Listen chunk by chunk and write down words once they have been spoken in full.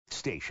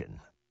station.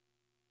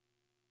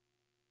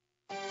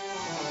 The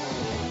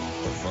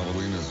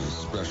following is a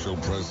special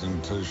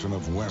presentation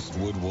of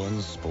Westwood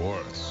One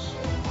Sports.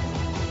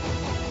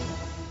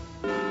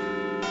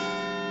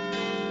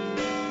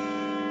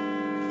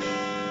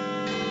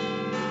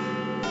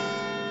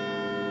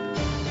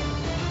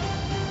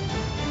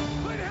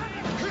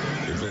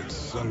 If it's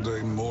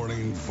Sunday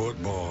morning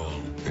football,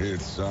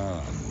 it's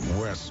on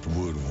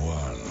Westwood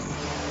One.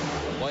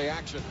 Play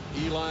action.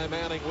 Eli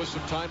Manning with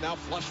some time now.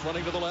 Flush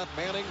running to the left.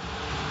 Manning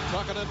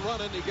tucking and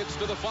running. He gets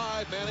to the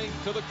 5. Manning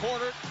to the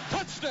corner.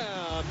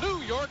 Touchdown,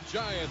 New York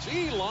Giants.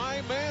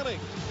 Eli Manning.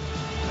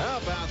 How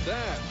about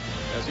that?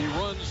 As he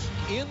runs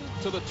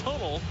into the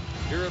tunnel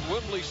here at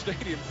Wembley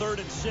Stadium. 3rd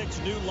and 6.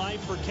 New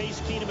life for Case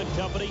Keenum and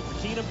company.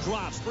 Keenum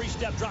drops.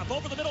 3-step drop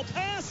over the middle.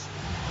 Pass.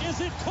 Is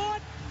it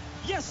caught?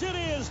 Yes, it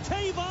is.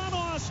 Tavon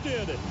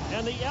Austin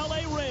and the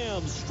L.A.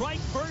 Rams strike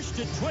first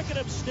at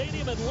Twickenham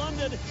Stadium in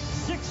London.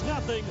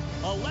 6-0,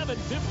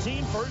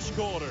 11:15 first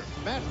quarter.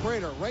 Matt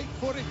Prater,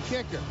 right-footed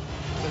kicker.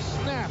 The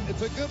snap,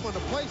 it's a good one. The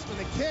placement,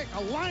 the kick,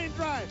 a line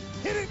drive.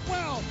 Hit it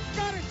well.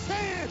 Got a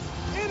chance.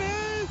 It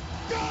is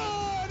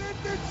good. And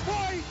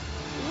Detroit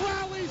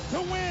rallies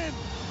to win.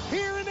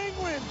 Here in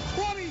England,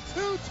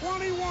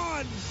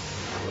 22-21.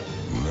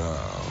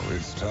 Now,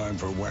 it's time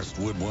for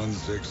Westwood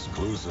One's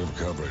exclusive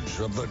coverage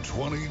of the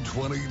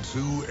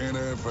 2022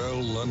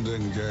 NFL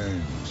London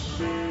Games.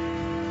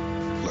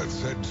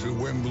 Let's head to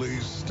Wembley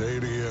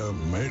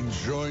Stadium and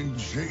join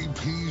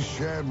J.P.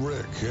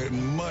 Shadrick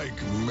and Mike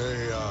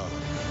Mayock.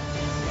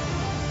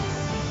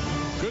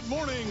 Good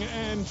morning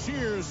and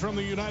cheers from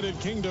the United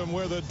Kingdom,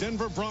 where the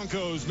Denver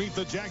Broncos meet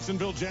the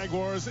Jacksonville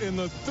Jaguars in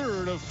the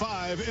 3rd of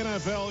 5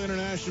 NFL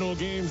international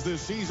games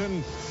this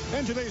season.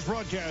 And today's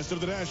broadcast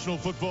of the National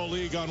Football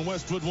League on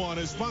Westwood One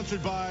is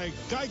sponsored by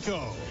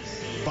Geico,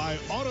 by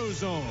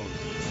AutoZone,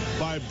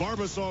 by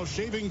Barbasol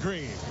Shaving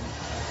Cream,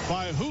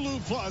 by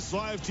Hulu Plus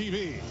Live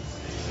TV,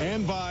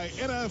 and by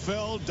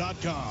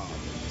NFL.com.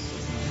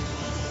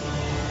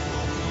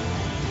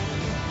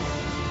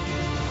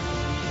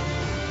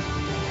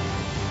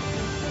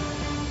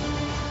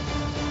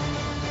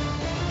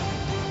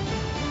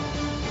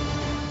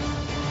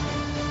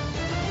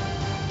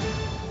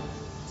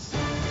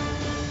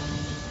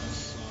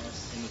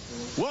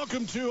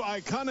 Welcome to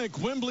iconic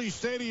Wembley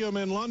Stadium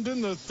in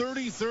London, the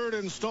 33rd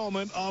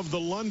installment of the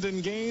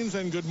London Games.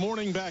 And good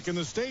morning back in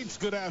the States.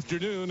 Good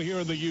afternoon here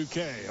in the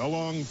UK.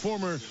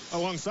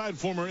 Alongside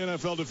former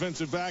NFL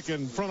defensive back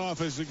and front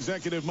office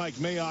executive Mike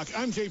Mayock,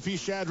 I'm J.P.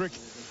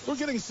 Shadrick. We're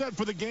getting set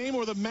for the game,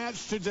 or the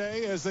match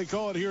today, as they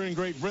call it here in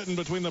Great Britain,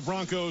 between the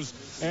Broncos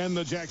and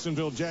the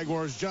Jacksonville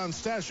Jaguars. John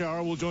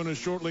Stashauer will join us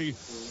shortly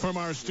from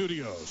our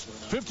studios.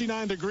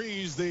 59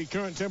 degrees, the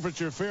current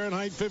temperature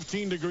Fahrenheit,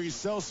 15 degrees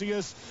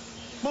Celsius.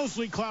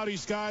 Mostly cloudy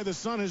sky. The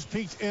sun has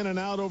peeked in and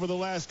out over the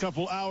last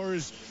couple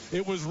hours.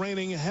 It was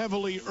raining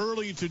heavily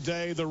early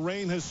today. The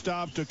rain has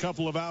stopped a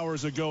couple of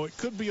hours ago. It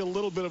could be a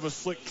little bit of a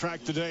slick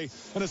track today,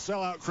 and a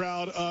sellout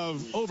crowd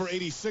of over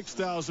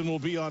 86,000 will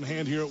be on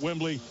hand here at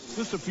Wembley,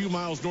 just a few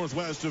miles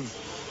northwest of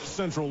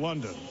central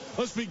London.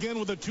 Let's begin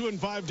with the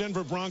 2-5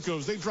 Denver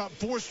Broncos. They dropped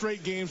 4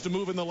 straight games to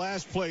move in the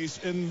last place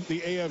in the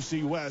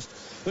AFC West.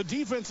 The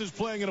defense is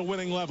playing at a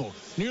winning level.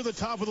 Near the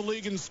top of the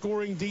league in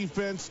scoring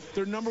defense.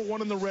 They're number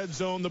 1 in the red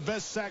zone, the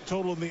best sack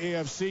total in the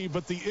AFC,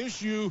 but the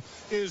issue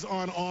is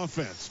on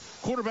offense.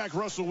 Quarterback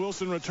Russell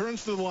Wilson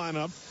returns to the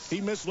lineup.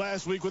 He missed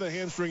last week with a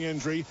hamstring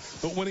injury,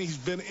 but when he's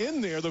been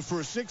in there the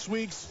first 6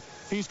 weeks,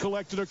 he's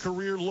collected a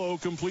career-low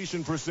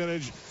completion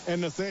percentage,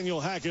 and Nathaniel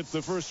Hackett,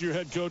 the first-year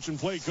head coach and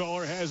play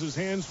caller, has his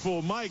hands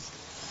full. Mike,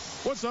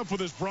 what's up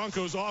with this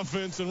Broncos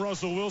offense and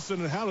Russell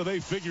Wilson, and how do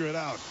they figure it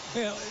out?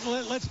 Yeah,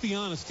 let's be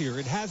honest here.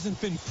 It hasn't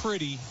been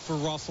pretty for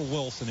Russell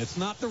Wilson. It's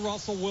not the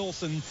Russell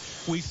Wilson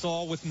we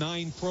saw with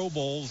 9 Pro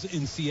Bowls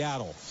in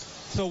Seattle.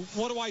 So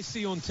what do I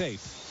see on tape?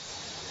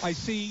 I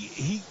see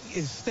he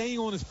is staying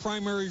on his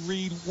primary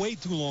read way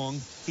too long.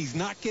 He's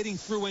not getting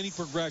through any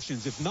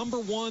progressions. If number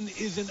 1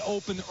 isn't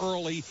open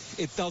early,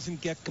 it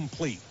doesn't get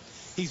complete.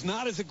 He's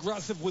not as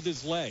aggressive with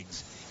his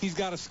legs. He's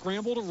got to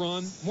scramble to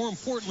run. More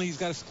importantly, he's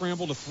got to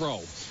scramble to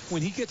throw.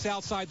 When he gets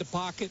outside the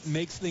pocket and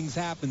makes things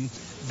happen,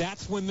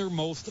 that's when they're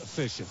most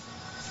efficient.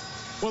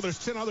 Well,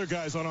 there's 10 other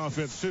guys on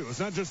offense, too. It's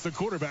not just the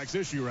quarterback's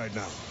issue right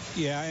now.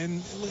 Yeah,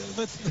 and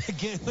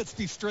let's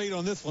be straight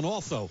on this one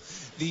also.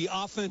 The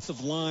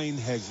offensive line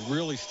has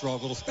really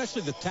struggled,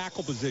 especially the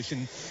tackle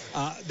position.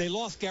 They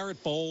lost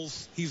Garrett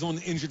Bowles. He's on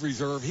injured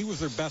reserve. He was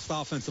their best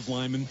offensive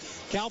lineman.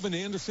 Calvin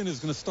Anderson is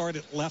going to start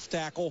at left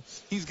tackle.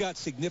 He's got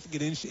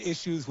significant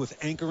issues with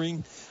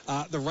anchoring.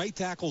 The right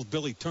tackle is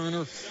Billy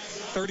Turner,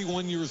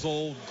 31 years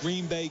old,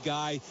 Green Bay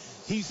guy.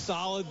 He's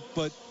solid,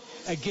 but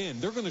again,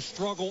 they're going to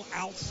struggle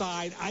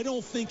outside. I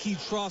don't think he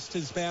trusts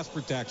his pass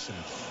protection.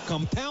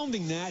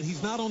 Compounding that,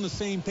 he's not on the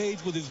same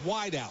page with his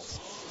wideouts.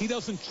 He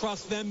doesn't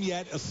trust them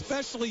yet,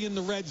 especially in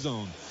the red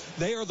zone.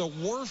 They are the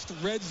worst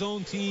red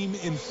zone team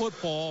in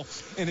football,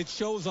 and it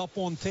shows up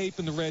on tape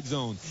in the red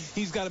zone.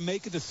 He's got to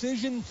make a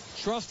decision,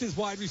 trust his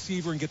wide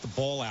receiver, and get the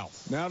ball out.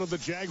 Now to the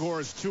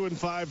Jaguars,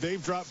 2-5.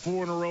 They've dropped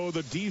 4 in a row.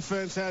 The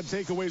defense had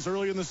takeaways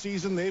early in the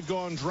season. They've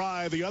gone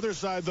dry. The other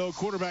side, though,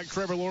 quarterback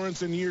Trevor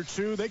Lawrence in year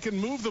 2. They can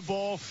move the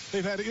ball.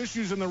 They've had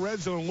issues in the red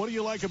zone. What do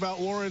you like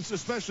about Lawrence,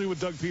 especially with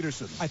Doug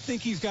Peterson? I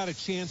think he's got a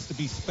chance to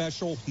be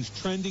special. He's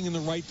trending in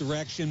the right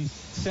direction.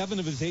 7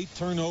 of his 8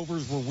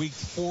 turnovers were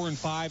weeks 4 and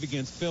 5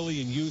 against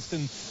Philly and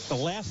Houston. The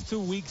last 2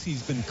 weeks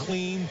he's been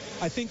clean.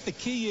 I think the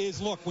key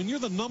is, look, when you're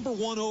the number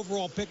 1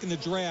 overall pick in the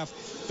draft,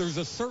 there's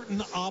a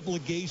certain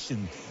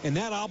obligation, and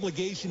that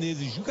obligation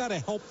is you got to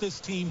help this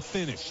team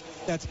finish.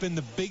 That's been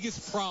the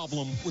biggest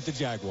problem with the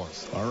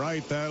Jaguars. All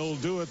right, that'll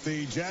do it.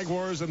 The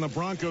Jaguars and the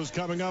Broncos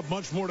coming up.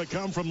 Much more to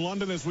come from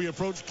London as we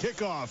approach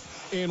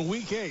kickoff in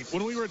Week 8.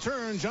 When we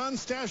return, John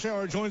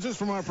Stashauer joins us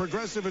from our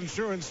Progressive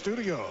Insurance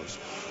Studios.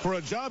 For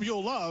a job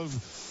you'll love,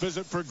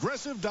 visit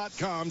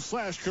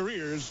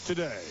progressive.com/careers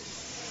today.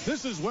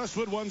 This is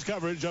Westwood One's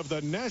coverage of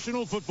the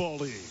National Football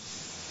League.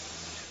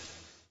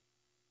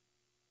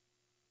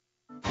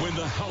 When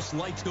the house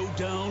lights go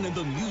down and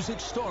the music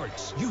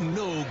starts, you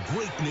know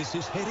greatness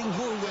is heading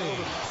your way.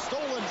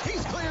 Stolen.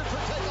 He's cleared for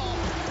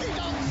takeoff. He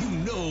dunks. You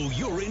know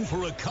you're in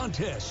for a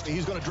contest.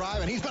 He's going to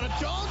drive, and he's going to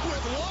dunk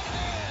with one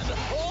hand.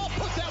 Oh,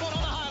 put that one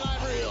on the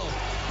highlight reel.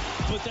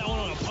 Put that one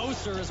on a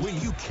poster. When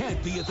you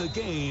can't be at the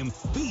game,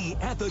 be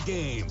at the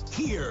game.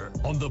 Here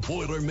on the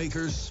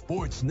Boilermakers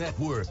Sports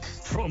Network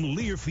from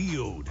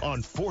Learfield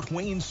on Fort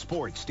Wayne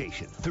Sports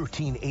Station,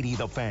 1380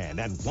 The Fan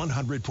and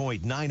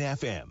 100.9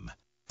 FM.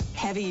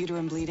 Heavy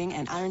uterine bleeding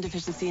and iron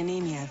deficiency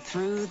anemia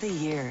through the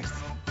years.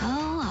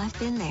 Oh, I've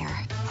been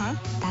there. Huh?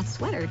 That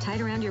sweater tied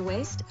around your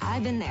waist,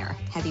 I've been there.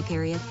 Heavy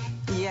period.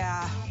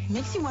 Yeah,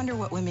 makes you wonder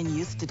what women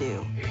used to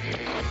do.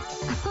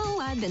 Oh,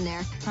 I've been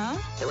there. Huh?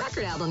 The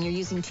record album you're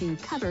using to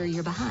cover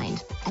your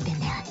behind, I've been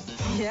there.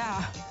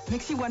 Yeah,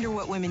 makes you wonder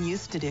what women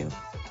used to do.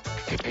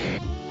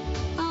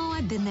 Oh,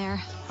 I've been there.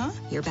 Huh?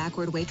 Your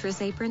backward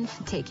waitress apron,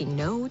 taking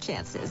no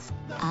chances.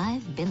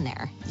 I've been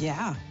there.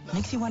 Yeah,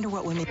 makes you wonder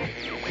what women...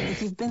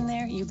 If you've been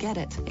there, you get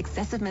it.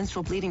 Excessive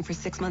menstrual bleeding for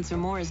 6 months or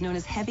more is known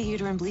as heavy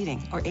uterine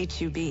bleeding, or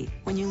HUB.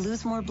 When you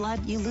lose more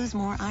blood, you lose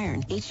more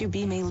iron.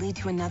 HUB may lead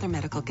to another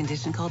medical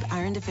condition called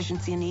iron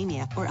deficiency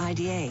anemia, or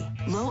IDA.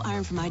 Low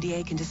iron from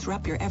IDA can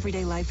disrupt your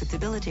everyday life with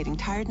debilitating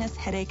tiredness,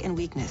 headache, and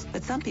weakness,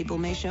 but some people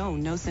may show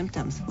no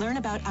symptoms. Learn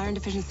about iron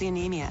deficiency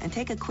anemia and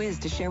take a quiz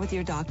to share with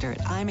your doctor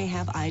at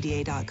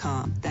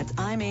imayhaveida.com. That's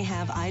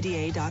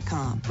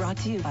imayhaveida.com. Brought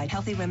to you by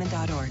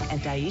healthywomen.org and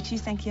Daiichi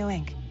Sankyo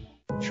Inc.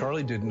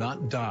 Charlie did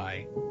not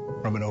die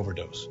from an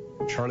overdose.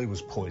 Charlie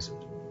was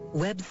poisoned.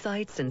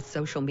 Websites and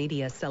social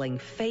media selling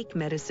fake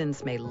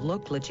medicines may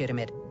look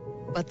legitimate,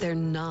 but they're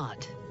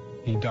not.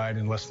 He died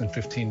in less than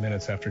 15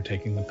 minutes after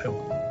taking the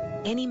pill.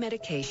 Any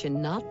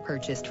medication not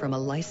purchased from a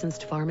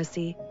licensed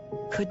pharmacy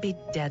could be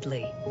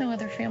deadly. No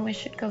other family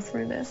should go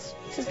through this.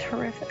 It's just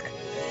horrific.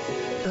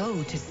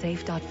 Go to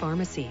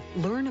safe.pharmacy.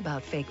 Learn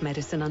about fake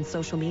medicine on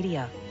social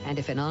media and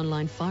if an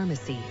online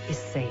pharmacy is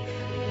safe.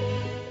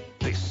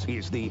 This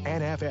is the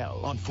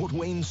NFL on Fort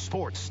Wayne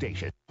Sports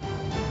Station.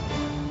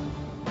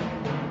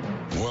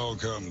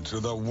 Welcome to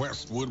the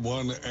Westwood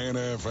One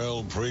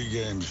NFL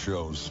pregame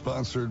show,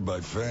 sponsored by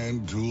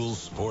FanDuel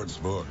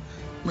Sportsbook.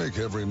 Make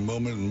every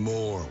moment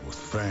more with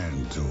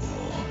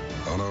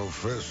FanDuel, an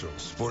official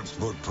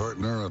sportsbook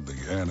partner of the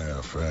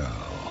NFL.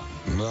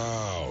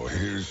 Now,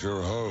 here's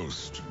your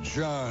host,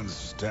 John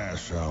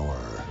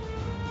Stashauer.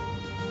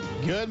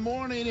 Good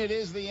morning. It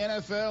is the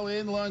NFL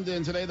in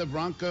London. Today, the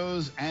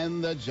Broncos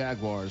and the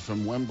Jaguars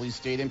from Wembley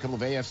Stadium. A couple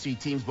of AFC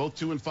teams, both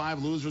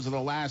 2-5 losers of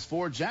the last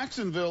 4.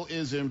 Jacksonville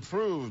is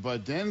improved,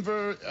 but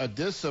Denver, a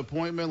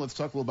disappointment. Let's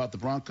talk a little about the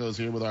Broncos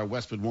here with our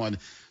Westwood One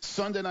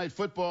Sunday Night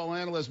Football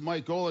analyst,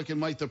 Mike Golick. And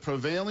Mike, the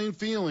prevailing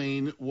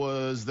feeling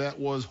was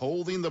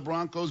holding the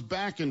Broncos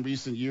back in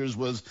recent years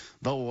was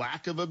the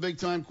lack of a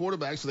big-time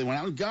quarterback. So they went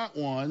out and got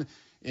one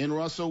in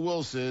Russell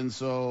Wilson.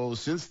 So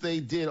since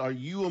they did, are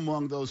you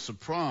among those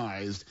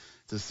surprised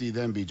to see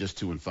them be just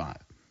 2-5?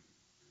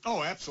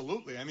 Oh,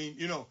 absolutely. I mean,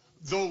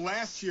 though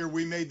last year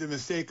we made the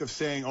mistake of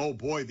saying, oh,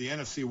 boy, the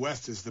NFC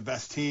West is the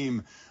best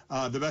team,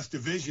 the best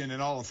division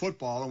in all of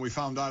football, and we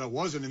found out it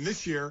wasn't. And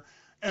this year,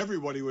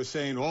 everybody was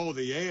saying, oh,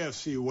 the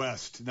AFC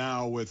West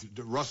now with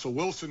Russell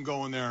Wilson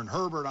going there and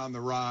Herbert on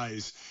the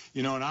rise,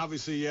 and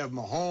obviously you have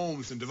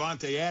Mahomes and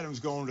Devontae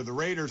Adams going to the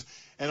Raiders,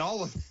 and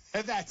all of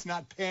that's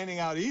not panning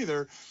out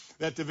either.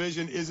 That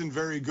division isn't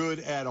very good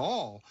at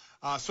all.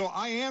 So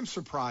I am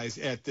surprised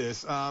at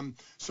this,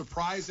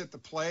 surprised at the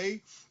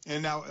play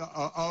and now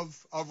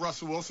of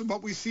Russell Wilson.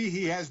 But we see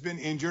he has been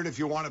injured, if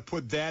you want to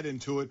put that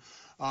into it,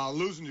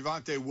 Losing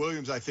Javonte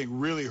Williams, I think,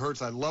 really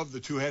hurts. I love the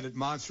two-headed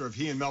monster of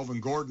he and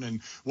Melvin Gordon,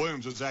 and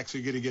Williams was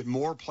actually going to get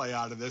more play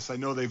out of this. I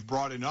know they've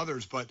brought in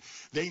others, but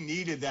they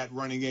needed that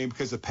running game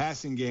because the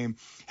passing game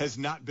has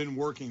not been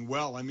working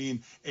well. I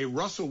mean, a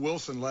Russell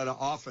Wilson-led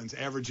offense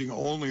averaging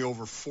only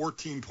over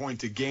 14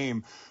 points a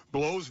game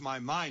blows my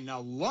mind. Now,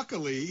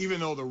 luckily,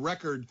 even though the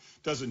record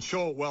doesn't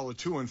show it well at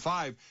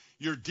 2-5,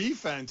 your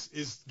defense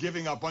is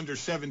giving up under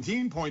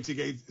 17 points a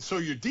game. So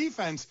your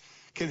defense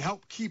can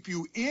help keep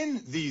you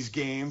in these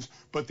games,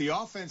 but the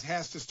offense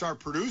has to start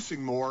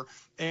producing more,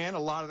 and a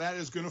lot of that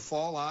is going to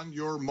fall on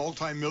your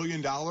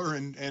multi-million-dollar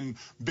and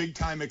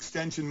big-time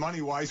extension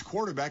money-wise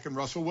quarterback in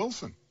Russell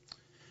Wilson.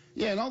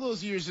 Yeah, in all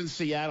those years in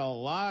Seattle,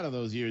 a lot of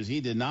those years, he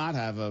did not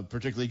have a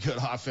particularly good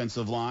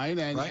offensive line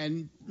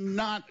and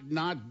not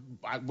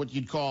what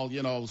you'd call,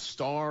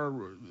 star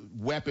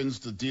weapons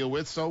to deal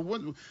with. So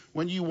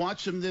when you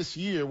watch him this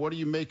year, what do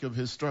you make of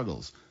his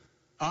struggles?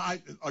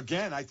 I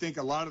think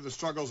a lot of the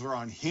struggles are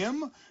on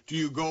him. Do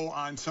you go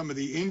on some of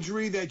the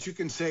injury that you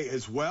can say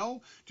as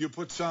well? Do you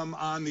put some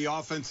on the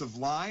offensive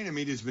line? I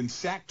mean, he's been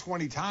sacked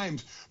 20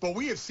 times, but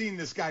we have seen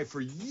this guy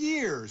for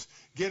years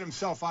get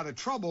himself out of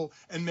trouble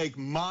and make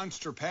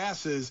monster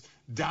passes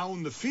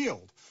down the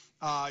field.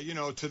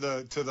 To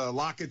the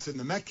Lockett's and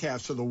the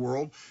Metcalfs of the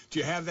world. Do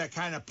you have that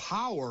kind of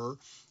power,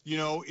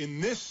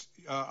 in this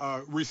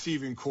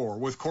receiving core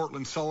with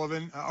Cortland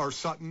Sullivan or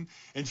Sutton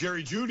and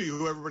Jerry Jeudy,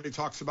 who everybody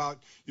talks about,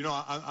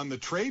 on the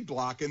trade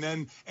block. And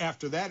then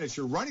after that, it's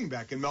your running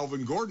back and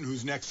Melvin Gordon,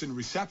 who's next in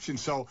reception.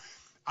 So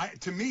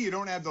to me, you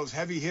don't have those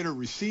heavy hitter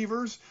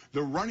receivers.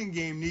 The running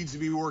game needs to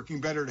be working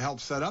better to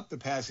help set up the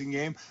passing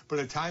game. But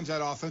at times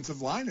that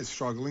offensive line is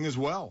struggling as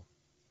well.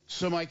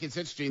 So, Mike, it's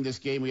interesting, this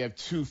game. We have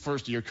two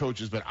first-year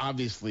coaches, but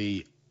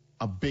obviously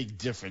a big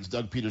difference.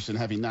 Doug Peterson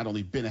having not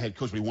only been a head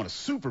coach, but he won a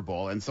Super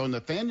Bowl. And so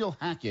Nathaniel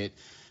Hackett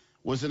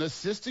was an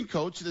assistant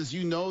coach. As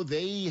you know,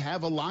 they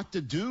have a lot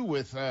to do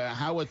with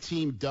how a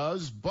team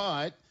does.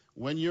 But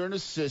when you're an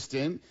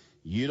assistant,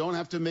 you don't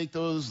have to make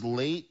those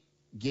late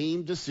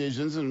game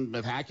decisions. And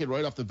with Hackett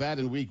right off the bat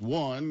in week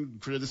one,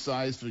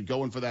 criticized for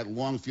going for that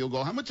long field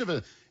goal. How much of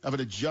an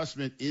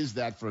adjustment is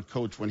that for a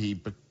coach when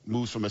he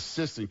moves from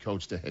assistant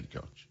coach to head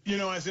coach?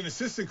 As an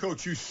assistant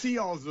coach, you see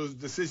all of those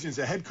decisions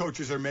that head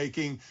coaches are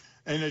making.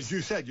 And as you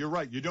said, you're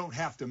right, you don't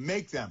have to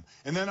make them.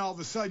 And then all of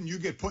a sudden you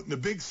get put in the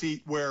big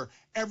seat where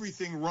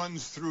everything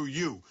runs through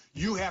you.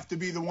 You have to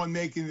be the one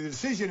making the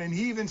decision. And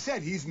he even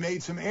said he's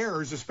made some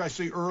errors,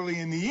 especially early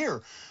in the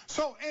year.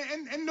 So,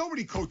 and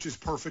nobody coaches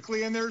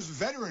perfectly. And there's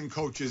veteran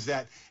coaches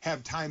that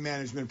have time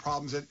management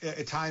problems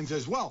at times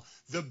as well.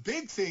 The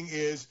big thing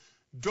is,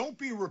 don't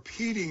be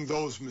repeating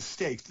those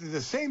mistakes.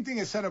 The same thing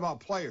is said about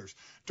players.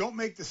 Don't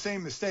make the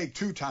same mistake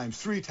 2 times,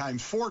 3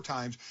 times, 4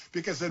 times,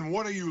 because then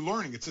what are you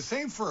learning? It's the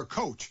same for a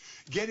coach.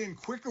 Get in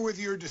quicker with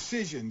your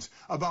decisions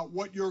about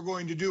what you're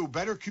going to do.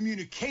 Better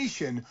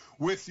communication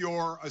with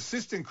your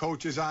assistant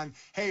coaches on,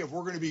 hey, if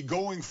we're going to be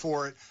going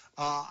for it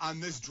on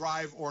this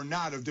drive or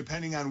not,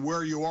 depending on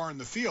where you are in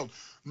the field.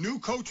 New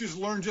coaches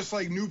learn just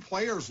like new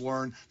players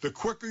learn. The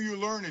quicker you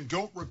learn and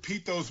don't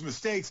repeat those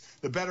mistakes,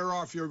 the better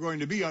off you're going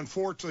to be.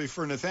 Unfortunately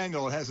for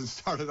Nathaniel, it hasn't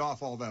started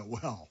off all that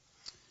well.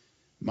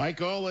 Mike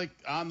Golick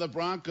on the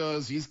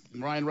Broncos.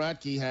 Ryan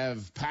Radke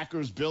have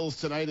Packers-Bills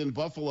tonight in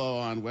Buffalo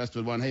on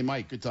Westwood One. Hey,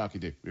 Mike, good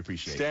talking to you. We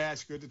appreciate it.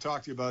 Stash, good to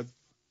talk to you, bud.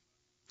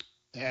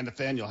 And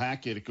Nathaniel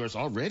Hackett, of course,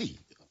 already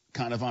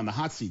kind of on the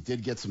hot seat,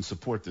 did get some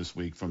support this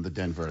week from the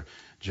Denver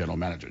general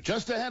manager.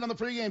 Just ahead on the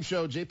pregame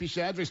show, J.P.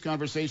 Shadrick's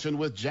conversation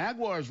with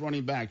Jaguars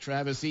running back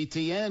Travis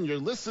Etienne. You're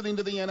listening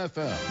to the NFL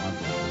on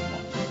Westwood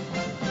One.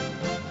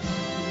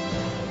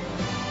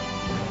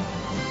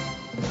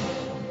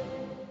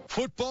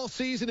 Football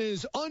season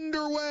is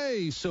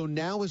underway, so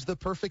now is the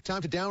perfect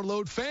time to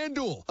download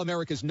FanDuel,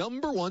 America's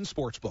 #1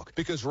 sportsbook.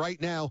 Because right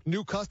now,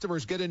 new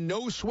customers get a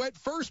no-sweat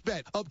first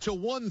bet up to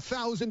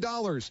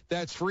 $1,000.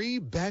 That's free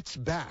bets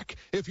back.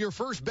 If your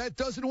first bet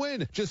doesn't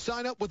win, just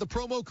sign up with the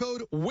promo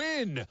code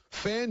WIN.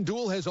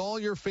 FanDuel has all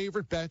your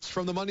favorite bets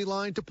from the money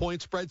line to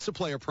point spreads to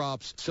player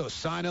props. So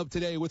sign up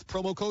today with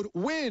promo code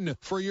WIN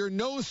for your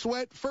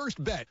no-sweat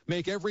first bet.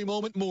 Make every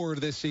moment more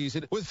this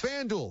season with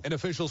FanDuel, an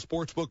official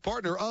sportsbook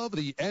partner of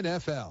the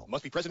NFL.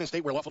 Must be present in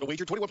state where lawful to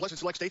wager. 21 plus in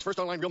select states. First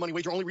online real money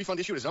wager only. Refund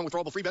issued as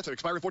non-withdrawable free bets that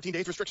expire in 14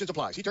 days. Restrictions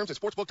apply. See terms at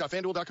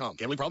sportsbook.fanduel.com.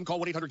 Gambling problem? Call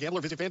 1-800-GAMBLER.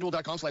 Visit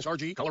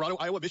fanduel.com/RG. Colorado,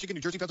 Iowa, Michigan,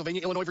 New Jersey,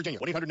 Pennsylvania, Illinois, Virginia.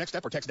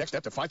 1-800-NEXT-STEP or text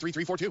NEXT-STEP to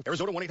 53342.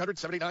 Arizona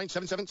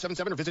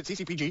 1-800-789-7777 or visit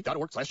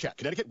ccpg.org/chat.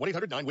 Connecticut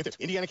 1-800-9-WITH-IT.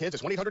 Indiana,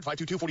 Kansas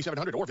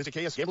 1-800-522-4700 or visit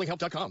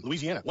ksgamblinghelp.com.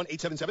 Louisiana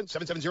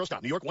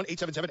 1-877-770-STOP. New York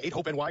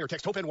 1-877-8-HOPE-NY or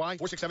text HOPE-NY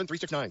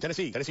 467-369.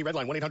 Tennessee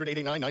Redline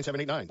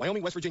 1-800-889-9789.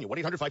 Wyoming, West Virginia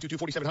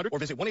 1-800-522-4700 or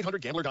visit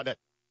 1-800-GAMBLER.net.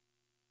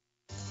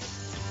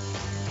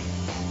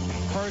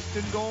 First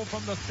and goal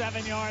from the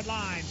 7-yard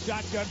line.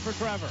 Shotgun for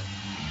Trevor.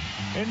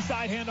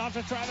 Inside handoff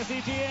to Travis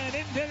Etienne.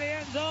 Into the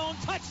end zone.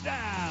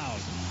 Touchdown.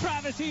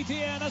 Travis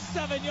Etienne, a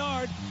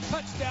 7-yard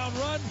touchdown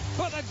run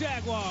for the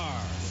Jaguars.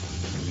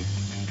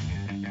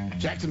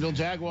 Jacksonville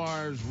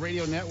Jaguars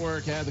radio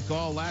network had the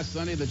call last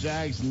Sunday. The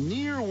Jags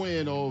near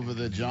win over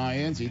the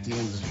Giants.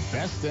 ETN's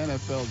best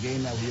NFL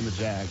game that week in the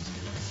Jags.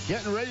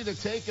 Getting ready to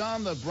take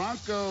on the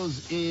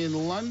Broncos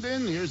in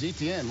London. Here's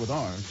ETN with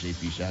our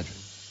JP Shadrick.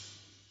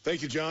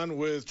 Thank you, John.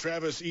 With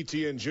Travis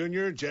Etienne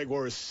Jr.,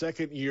 Jaguars'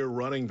 second-year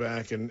running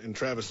back. And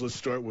Travis, let's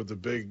start with the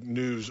big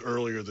news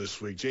earlier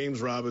this week. James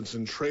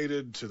Robinson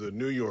traded to the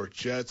New York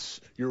Jets.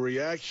 Your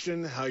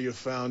reaction, how you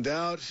found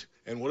out,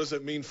 and what does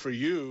that mean for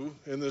you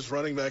in this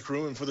running back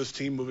room and for this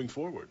team moving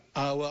forward?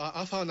 Well,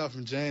 I found out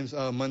from James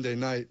Monday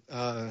night.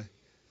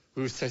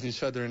 We were texting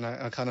each other, and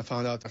I kind of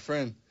found out a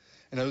friend.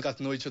 And we got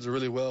to know each other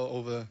really well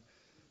over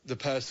the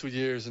past 2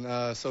 years,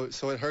 and so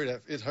it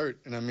hurt. It hurt,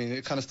 and I mean,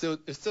 it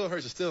still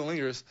hurts. It still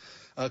lingers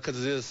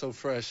because it is so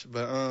fresh.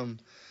 But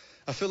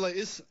I feel like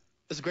it's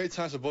a great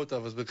time for both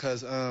of us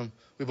because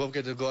we both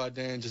get to go out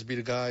there and just be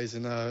the guys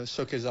and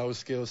showcase our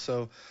skills.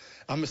 So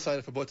I'm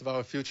excited for both of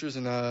our futures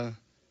and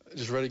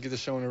just ready to get the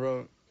show on the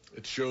road.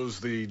 It shows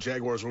the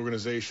Jaguars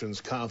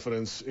organization's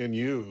confidence in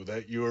you,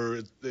 that you're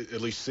at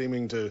least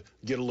seeming to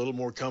get a little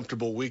more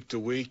comfortable week to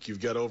week.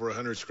 You've got over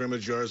 100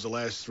 scrimmage yards the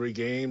last 3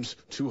 games,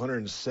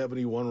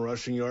 271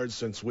 rushing yards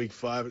since week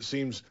 5. It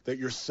seems that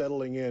you're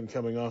settling in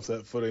coming off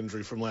that foot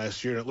injury from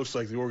last year, and it looks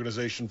like the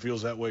organization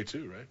feels that way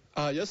too,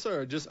 right? Yes,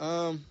 sir. Just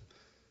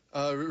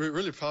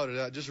really proud of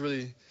that. Just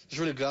really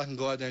glad I can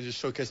go out there and just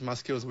showcase my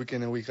skills week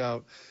in and week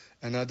out,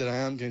 and that I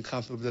am getting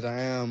comfortable, that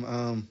I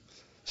am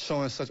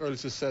showing such early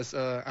success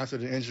after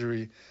the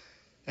injury.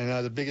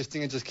 And the biggest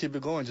thing is just keep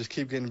it going, just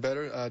keep getting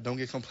better, don't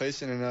get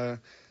complacent, and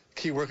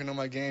keep working on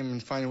my game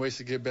and finding ways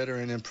to get better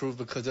and improve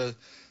because,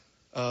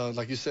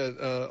 like you said,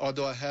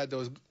 although I had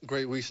those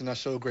great weeks and I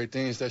showed great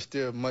things, there's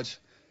still much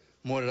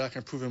more that I can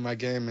improve in my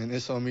game, and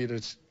it's on me to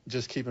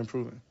just keep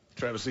improving.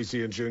 Travis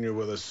Etienne Jr.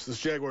 with us.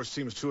 This Jaguars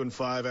team is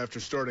 2-5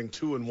 after starting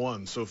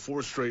 2-1, so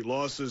 4 straight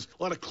losses,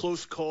 a lot of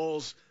close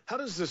calls. How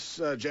does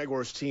this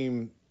Jaguars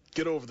team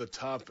get over the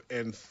top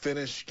and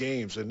finish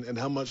games, and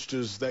how much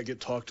does that get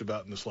talked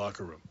about in this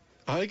locker room?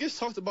 It gets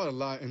talked about a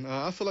lot, and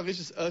I feel like it's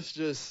just us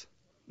just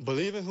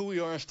believing who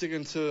we are and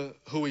sticking to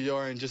who we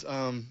are and just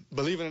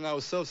believing in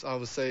ourselves, I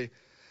would say.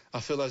 I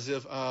feel as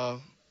if when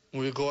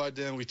we go out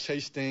there and we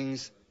chase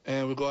things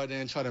and we go out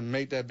there and try to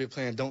make that big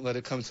play and don't let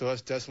it come to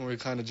us, that's when we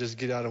kind of just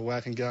get out of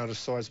whack and get out of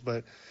sorts.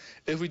 But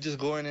if we just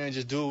go in there and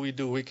just do what we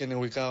do week in and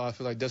week out, I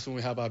feel like that's when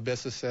we have our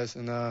best success,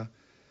 and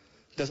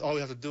that's all we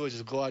have to do is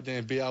just go out there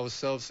and be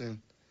ourselves, and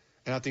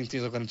I think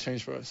things are going to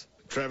change for us.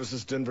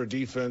 Travis's Denver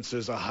defense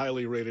is a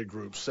highly rated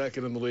group,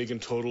 2nd in the league in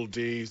total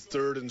D,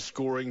 3rd in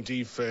scoring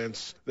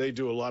defense. They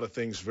do a lot of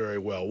things very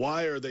well.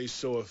 Why are they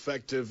so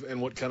effective,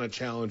 and what kind of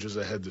challenges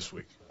ahead this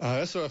week?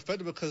 They're so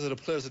effective because of the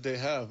players that they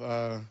have.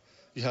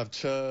 You have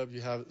Chubb,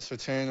 you have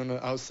Surtain on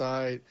the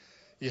outside,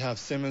 you have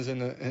Simmons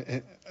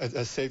in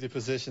a safety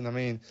position. I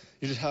mean,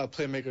 you just have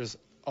playmakers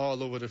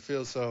all over the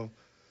field, so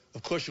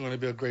of course you're going to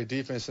be a great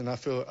defense. And I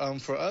feel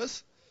for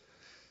us,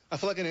 I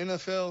feel like in the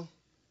NFL,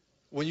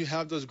 when you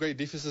have those great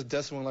defenses,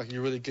 that's when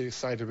you really get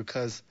excited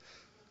because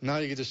now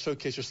you get to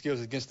showcase your skills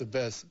against the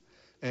best.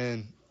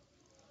 And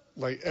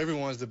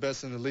everyone's the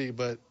best in the league,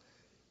 but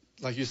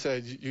like you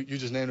said, you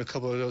just named a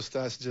couple of those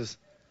stats. Just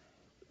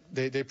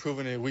they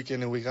proven it week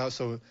in and week out.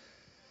 So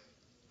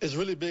it's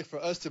really big for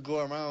us to go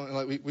around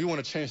and we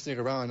want to change things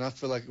around. And I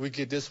feel like we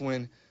get this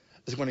win.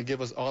 It's going to give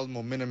us all the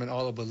momentum and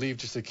all the belief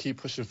just to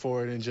keep pushing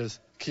forward and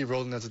just keep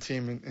rolling as a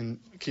team and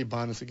keep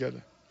bonding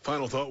together.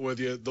 Final thought with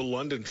you, the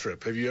London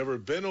trip. Have you ever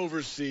been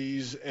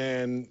overseas?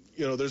 And,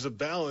 there's a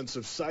balance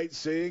of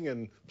sightseeing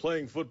and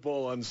playing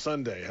football on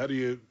Sunday. How do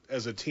you,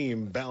 as a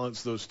team,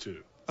 balance those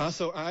two?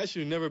 So I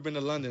actually never been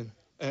to London.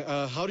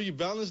 How do you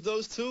balance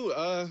those two?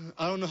 I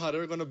don't know how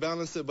they're going to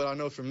balance it, but I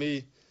know for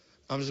me,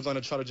 I'm just going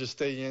to try to just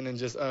stay in and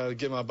just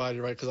get my body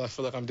right because I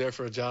feel like I'm there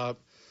for a job.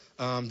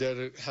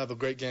 There to have a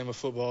great game of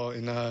football,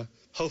 and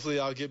hopefully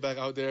I'll get back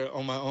out there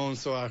on my own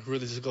so I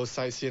really just go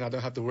sightseeing. I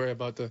don't have to worry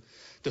about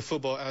the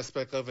football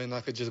aspect of it, and I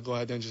could just go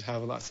out there and just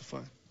have lots of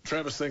fun.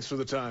 Travis, thanks for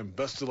the time.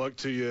 Best of luck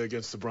to you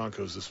against the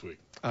Broncos this week.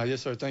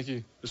 Yes, sir. Thank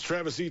you. It's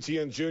Travis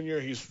Etienne Jr.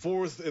 He's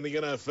 4th in the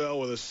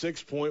NFL with a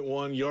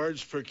 6.1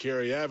 yards per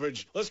carry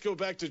average. Let's go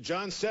back to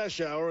John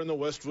Sashauer in the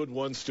Westwood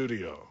One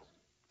studio.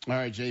 All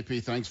right,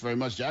 JP, thanks very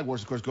much.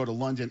 Jaguars, of course, go to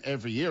London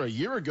every year. A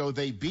year ago,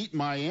 they beat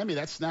Miami.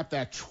 That snapped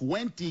that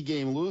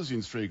 20-game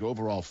losing streak.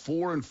 Overall,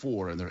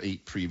 4-4 in their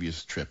 8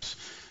 previous trips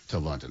to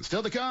London.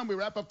 Still to come, we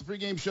wrap up the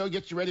pregame show,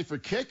 get you ready for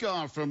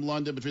kickoff from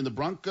London between the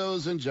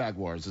Broncos and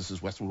Jaguars. This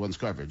is Westwood One's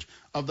coverage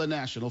of the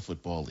National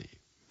Football League.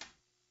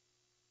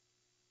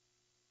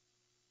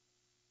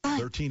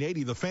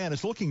 1380 The Fan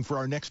is looking for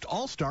our next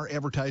all-star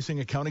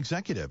advertising account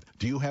executive.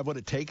 Do you have what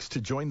it takes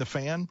to join the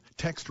Fan?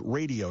 Text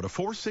radio to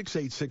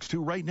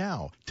 46862 right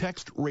now.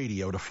 Text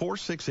radio to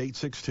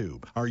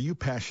 46862. Are you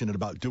passionate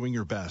about doing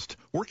your best,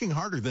 working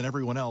harder than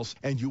everyone else,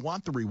 and you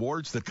want the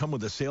rewards that come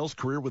with a sales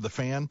career with the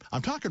Fan?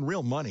 I'm talking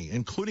real money,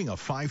 including a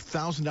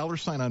 $5,000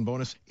 sign-on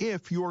bonus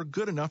if you're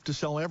good enough to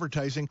sell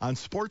advertising on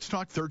Sports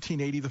Talk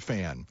 1380 The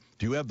Fan.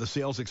 Do you have the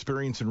sales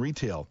experience in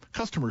retail,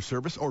 customer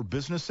service, or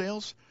business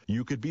sales?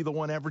 You could be the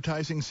one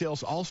advertising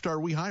sales all-star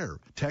we hire.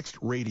 Text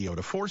radio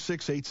to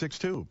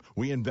 46862.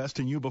 We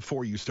invest in you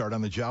before you start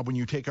on the job when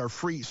you take our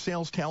free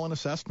sales talent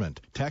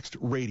assessment. Text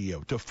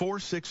radio to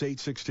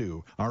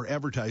 46862. Our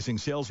advertising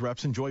sales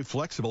reps enjoy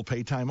flexible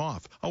paid time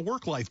off, a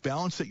work-life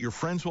balance that your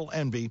friends will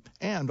envy,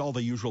 and all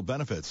the usual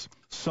benefits.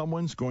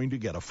 Someone's going to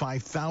get a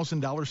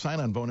 $5,000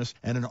 sign-on bonus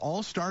and an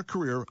all-star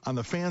career on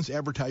the Fans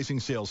advertising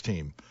sales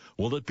team.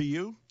 Will it be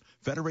you?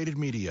 Federated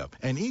Media,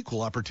 an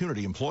equal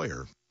opportunity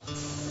employer.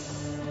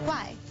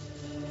 Why?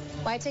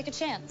 Why take a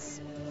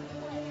chance?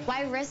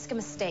 Why risk a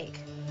mistake?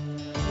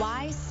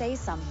 Why say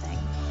something?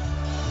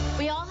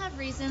 We all have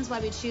reasons why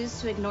we choose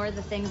to ignore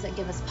the things that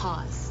give us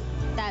pause,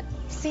 that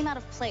seem out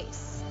of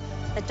place,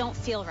 that don't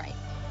feel right.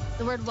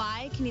 The word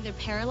why can either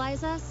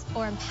paralyze us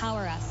or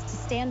empower us to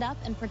stand up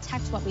and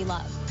protect what we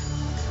love.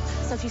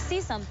 So if you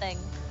see something,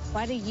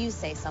 why do you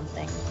say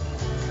something?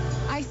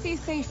 I see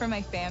safe for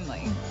my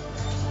family.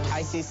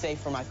 I see safe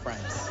for my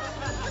friends.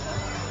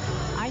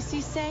 I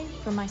see say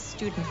for my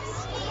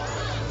students.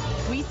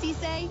 We see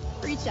say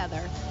for each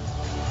other.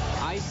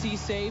 I see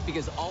say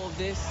because all of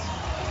this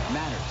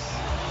matters.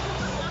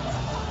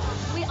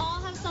 We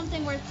all have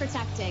something worth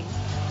protecting.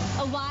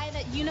 A why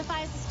that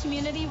unifies this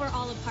community we're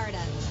all a part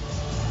of.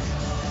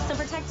 So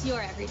protect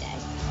your everyday.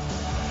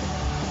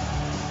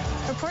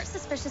 Report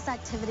suspicious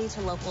activity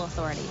to local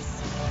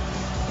authorities.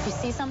 If you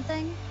see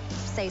something,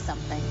 say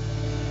something.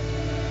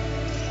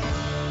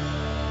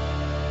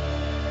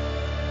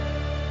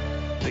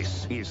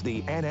 This is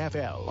the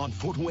NFL on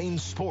Fort Wayne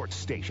Sports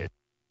Station.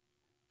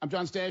 I'm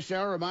John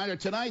Stashower. Reminder,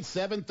 tonight,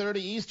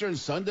 7:30 Eastern,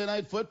 Sunday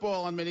Night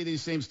Football on many of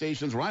these same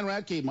stations. Ryan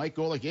Radke, Mike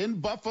Golick in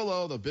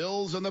Buffalo, the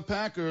Bills and the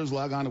Packers.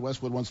 Log on to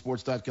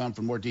WestwoodOneSports.com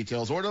for more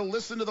details or to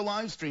listen to the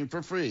live stream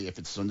for free. If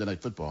it's Sunday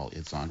Night Football,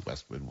 it's on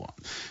Westwood One.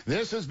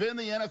 This has been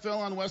the NFL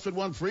on Westwood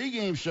One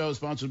pregame show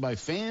sponsored by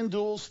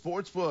FanDuel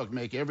Sportsbook.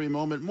 Make every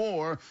moment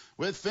more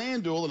with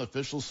FanDuel, an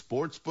official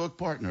sportsbook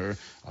partner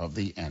of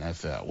the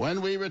NFL.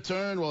 When we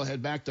return, we'll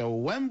head back to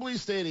Wembley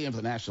Stadium for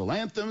the national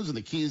anthems and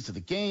the keys to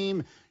the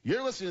game.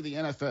 You're listening to the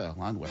NFL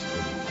on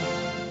Westwood.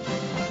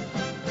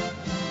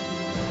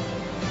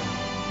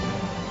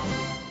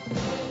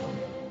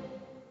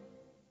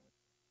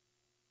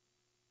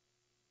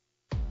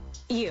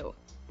 You,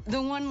 the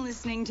one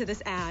listening to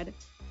this ad,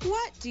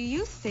 what do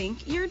you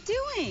think you're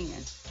doing?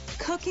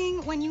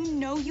 Cooking when you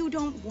know you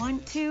don't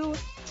want to?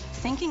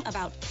 Thinking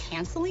about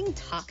canceling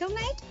taco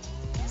night?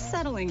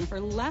 Settling for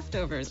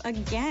leftovers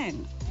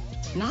again?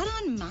 Not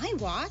on my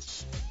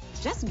watch.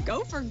 Just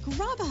go for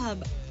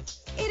Grubhub.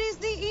 It is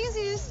the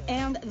easiest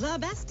and the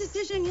best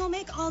decision you'll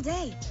make all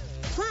day.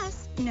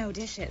 Plus, no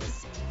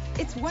dishes.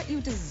 It's what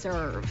you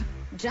deserve.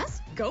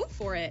 Just go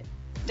for it.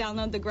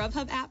 Download the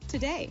Grubhub app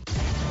today.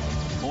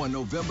 On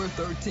November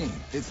 13th,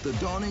 it's the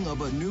dawning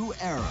of a new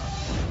era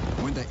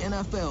when the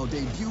NFL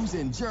debuts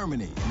in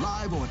Germany,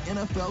 live on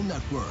NFL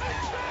Network.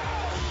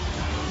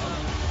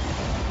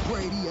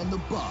 Brady and the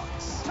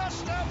Bucs.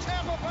 Touchdown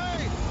Tampa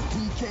Bay.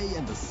 DK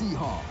and the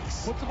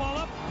Seahawks. Puts the ball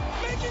up,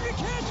 making a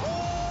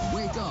catch.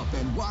 Wake up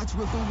and watch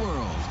with the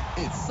world.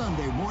 It's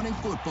Sunday Morning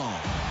Football,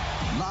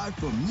 live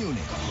from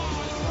Munich.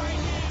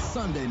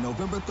 Sunday,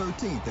 November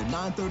 13th at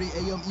 9:30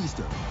 a.m.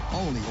 Eastern,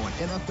 only on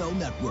NFL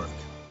Network.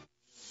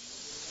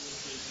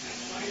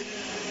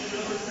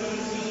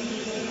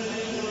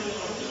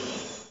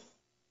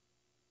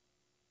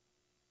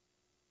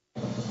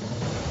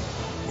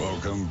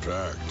 Welcome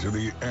back to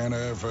the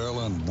NFL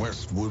on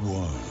Westwood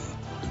One.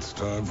 It's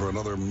time for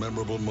another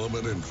memorable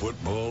moment in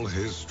football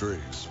history,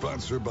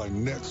 sponsored by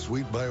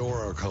NetSuite by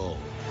Oracle.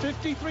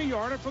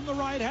 53-yarder from the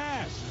right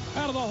hash,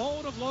 out of the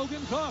hold of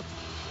Logan Cook.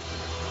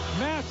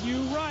 Matthew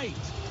Wright.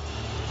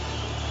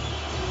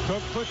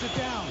 Cook puts it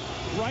down.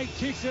 Wright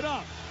kicks it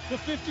up. The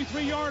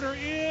 53-yarder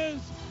is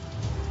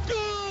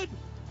good,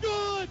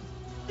 good,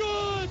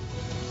 good.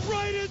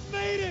 Wright has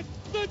made it.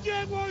 The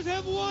Jaguars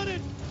have won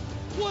it.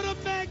 What a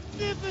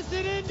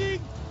magnificent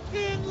ending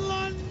in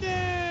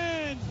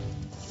London.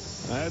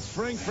 That's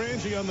Frank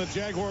Frangie on the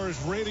Jaguars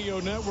radio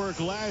network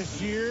last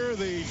year.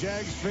 The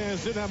Jags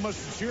fans didn't have much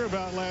to cheer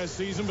about last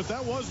season, but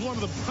that was one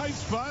of the bright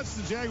spots.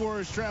 The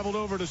Jaguars traveled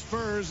over to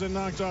Spurs and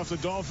knocked off the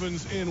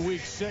Dolphins in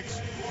Week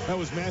 6. That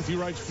was Matthew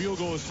Wright's field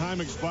goal as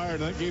time expired,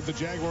 and that gave the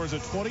Jaguars a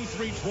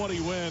 23-20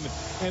 win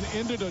and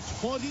ended a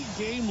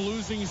 20-game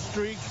losing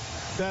streak.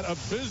 That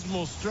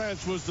abysmal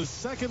stretch was the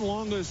second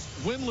longest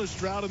winless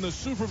drought in the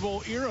Super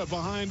Bowl era,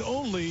 behind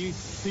only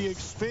the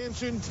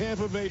expansion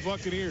Tampa Bay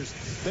Buccaneers.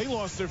 They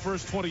lost their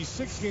first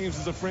 26 games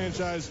as a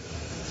franchise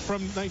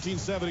from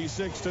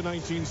 1976 to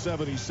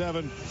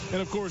 1977.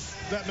 And, of course,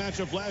 that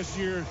matchup last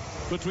year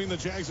between the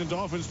Jags and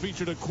Dolphins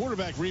featured a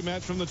quarterback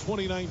rematch from the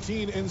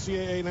 2019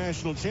 NCAA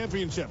National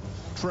Championship.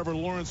 Trevor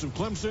Lawrence of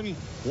Clemson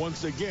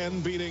once again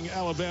beating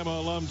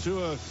Alabama alum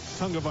Tua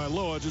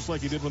Tagovailoa, just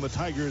like he did when the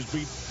Tigers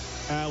beat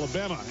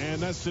Alabama.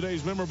 And that's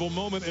today's memorable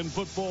moment in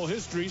football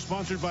history,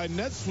 sponsored by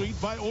NetSuite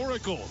by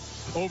Oracle.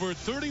 Over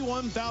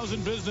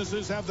 31,000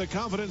 businesses have the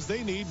confidence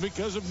they need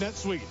because of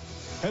NetSuite.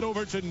 Head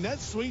over to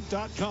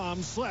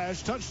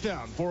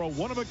netsuite.com/touchdown for a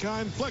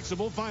one-of-a-kind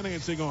flexible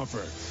financing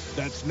offer.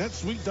 That's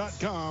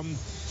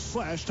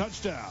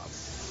netsuite.com/touchdown.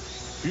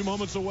 A few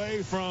moments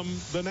away from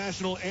the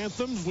national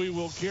anthems, we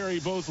will carry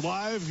both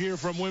live here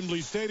from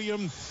Wembley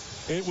Stadium.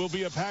 It will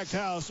be a packed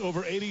house,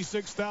 over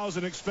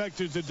 86,000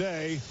 expected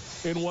today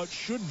in what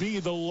should be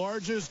the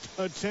largest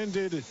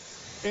attended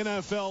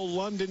NFL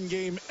London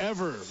game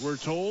ever, we're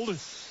told.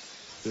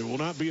 There will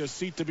not be a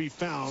seat to be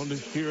found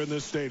here in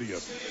this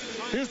stadium.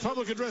 Here's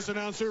public address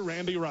announcer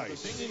Randy Rice.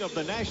 Singing of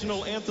the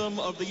national anthem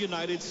of the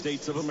United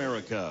States of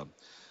America.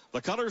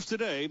 The colors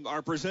today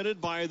are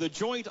presented by the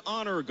Joint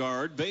Honor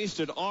Guard based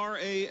at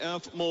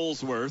RAF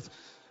Molesworth,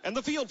 and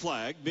the field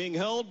flag being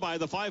held by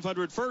the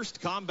 501st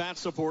Combat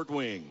Support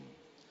Wing.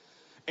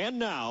 And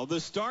now, the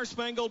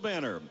Star-Spangled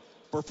Banner,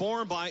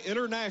 performed by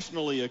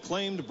internationally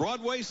acclaimed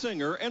Broadway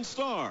singer and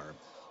star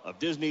of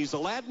Disney's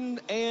Aladdin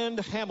and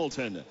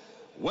Hamilton,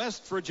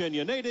 West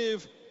Virginia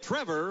native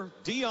Trevor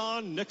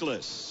Dion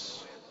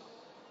Nicholas.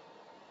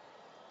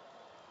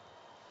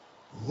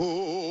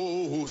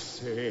 Oh,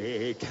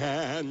 say,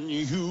 can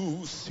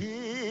you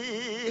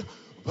see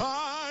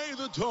by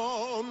the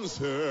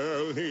dawn's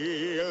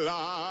early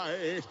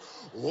light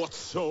what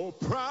so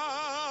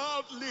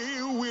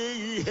proudly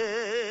we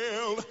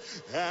hailed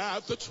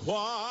at the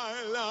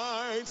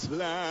twilight's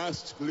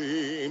last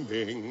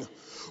gleaming,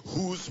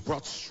 whose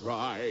broad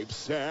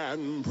stripes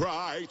and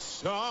bright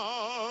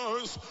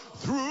stars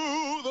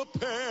through the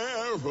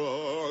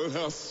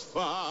perilous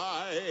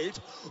fight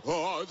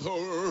o'er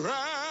the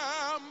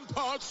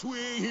ramparts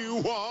we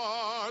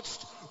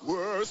watched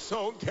were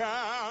so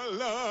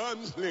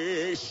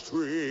gallantly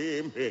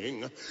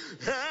streaming,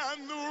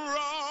 and the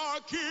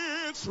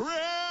rocket's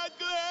red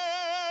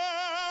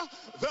glare,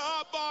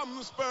 the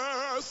bombs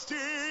bursting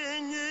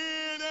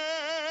in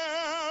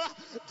air,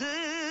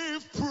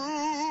 gave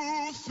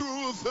proof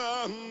through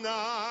the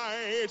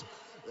night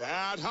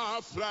that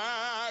our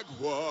flag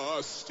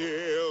was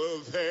still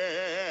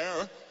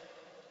there.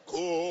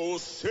 Oh,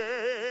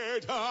 say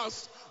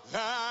does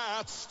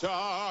that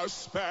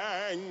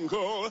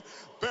star-spangled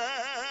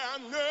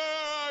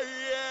banner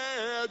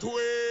yet wave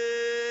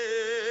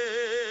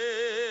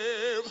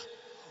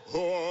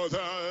o'er the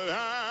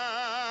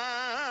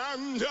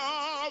land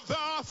of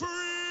the free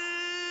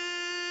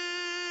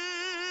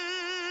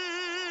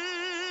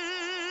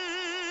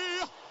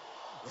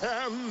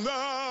and the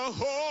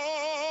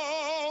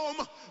home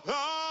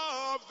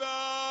of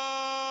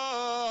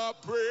the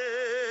brave.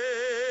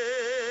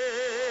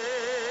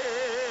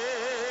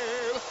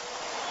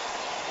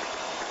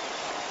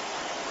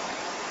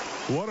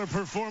 What a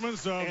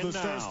performance of And the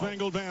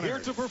Star-Spangled Banner. Here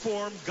to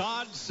perform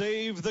God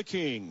Save the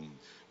King,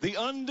 the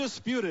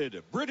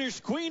undisputed British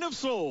Queen of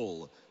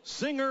Soul,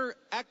 singer,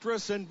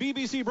 actress, and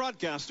BBC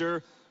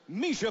broadcaster,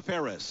 Misha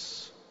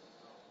Paris.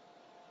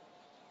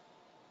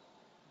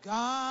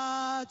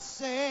 God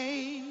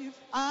save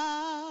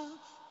our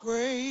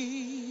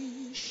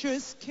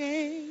gracious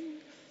King.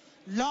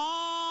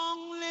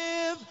 Long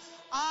live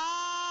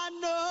our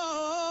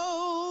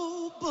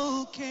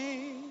noble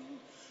King.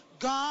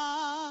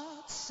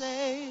 God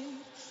save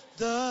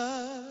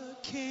the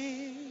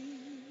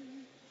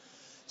King.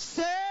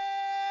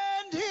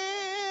 Send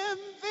him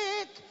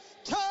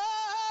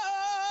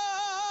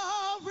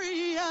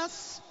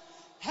victorious,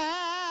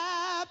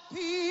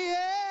 happy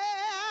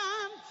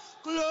and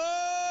glorious,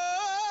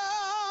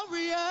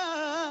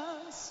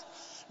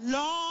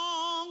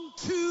 long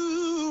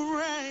to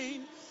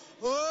reign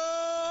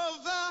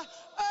over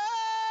earth.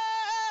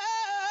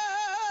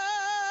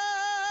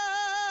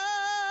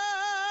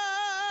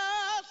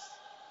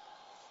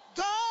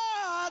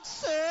 God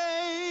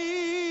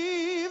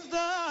save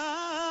the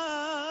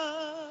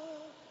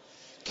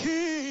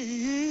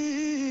King.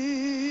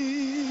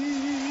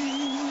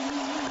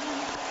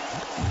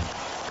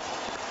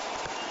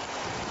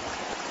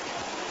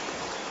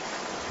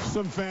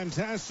 Some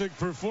fantastic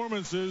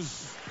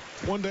performances.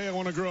 One day I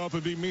want to grow up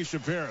and be Misha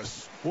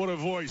Paris. What a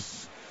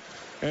voice.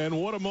 And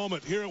what a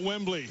moment here at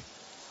Wembley.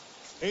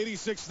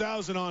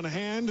 86,000 on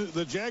hand.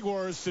 The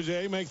Jaguars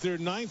today make their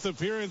 9th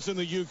appearance in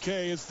the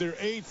UK. It's their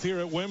 8th here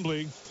at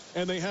Wembley.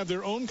 And they have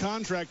their own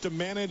contract to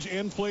manage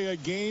and play a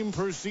game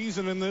per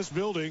season in this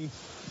building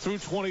through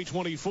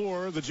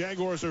 2024. The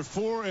Jaguars are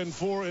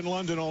 4-4 in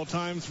London all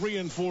time,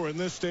 3-4 in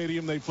this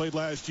stadium. They played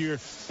last year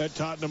at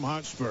Tottenham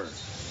Hotspur.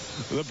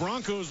 The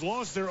Broncos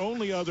lost their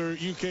only other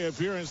UK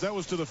appearance. That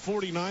was to the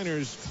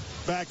 49ers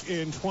back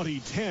in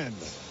 2010.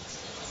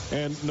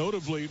 And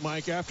notably,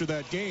 Mike, after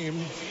that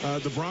game,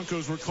 the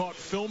Broncos were caught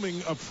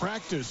filming a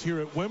practice here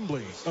at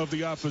Wembley of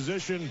the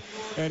opposition.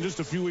 And just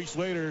a few weeks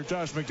later,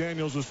 Josh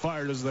McDaniels was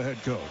fired as the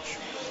head coach.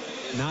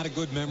 Not a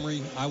good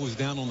memory. I was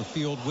down on the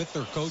field with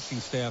their coaching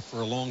staff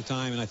for a long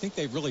time, and I think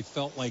they really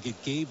felt like it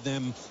gave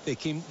them,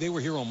 they were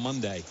here on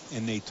Monday,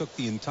 and they took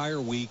the entire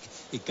week.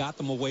 It got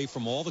them away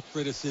from all the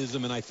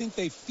criticism, and I think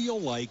they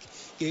feel like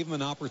gave them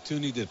an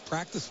opportunity to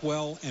practice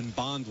well and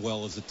bond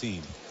well as a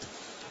team.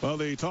 Well,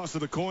 the toss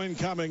of the coin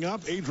coming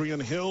up. Adrian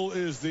Hill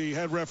is the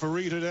head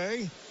referee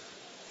today.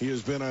 He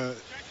has been a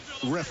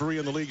referee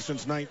in the league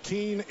since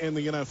 19, in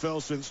the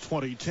NFL since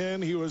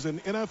 2010. He was in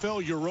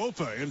NFL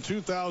Europa in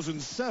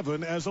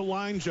 2007 as a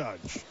line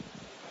judge.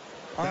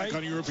 Back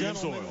on European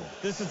soil.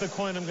 This is the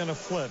coin I'm going to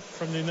flip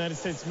from the United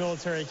States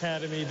Military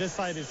Academy. This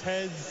side is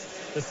heads.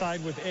 The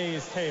side with A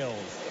is tails.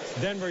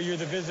 Denver, you're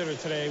the visitor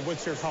today.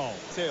 What's your call?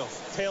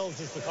 Tails. Tails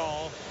is the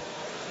call.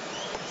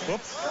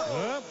 Whoops.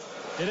 Whoop.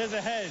 It is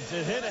a hedge.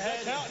 It hit a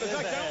hedge. Does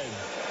that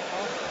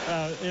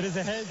count? It is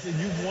a hedge, and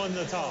you've won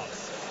the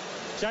toss.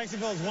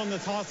 Jacksonville has won the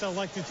toss and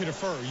elected to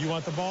defer. You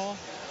want the ball?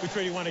 Which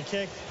way do you want to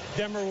kick?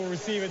 Denver will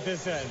receive at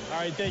this end. All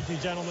right, thank you,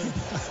 gentlemen.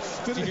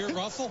 Did you hear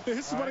Russell?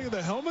 Hit somebody in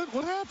the helmet?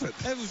 What happened?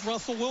 That was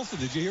Russell Wilson.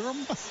 Did you hear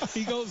him?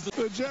 He goes.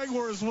 The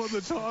Jaguars won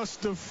the toss,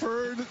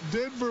 deferred.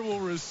 Denver will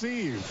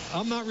receive.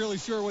 I'm not really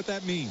sure what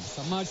that means.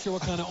 I'm not sure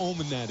what kind of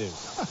omen that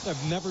is.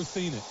 I've never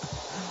seen it.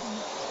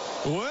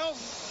 Well,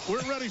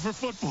 we're ready for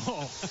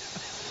football.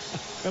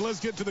 And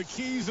let's get to the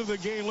keys of the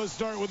game. Let's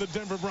start with the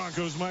Denver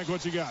Broncos. Mike,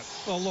 what you got?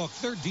 Well, look,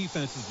 their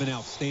defense has been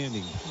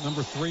outstanding.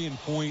 Number 3 in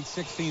points,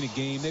 16 a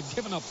game. They've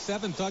given up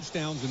 7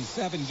 touchdowns in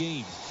 7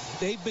 games.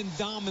 They've been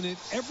dominant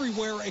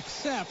everywhere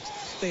except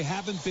they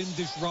haven't been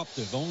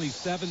disruptive. Only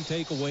 7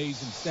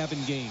 takeaways in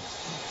 7 games.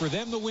 For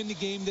them to win the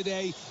game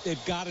today,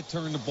 they've got to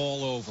turn the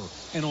ball over.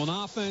 And on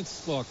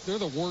offense, look, they're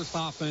the worst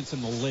offense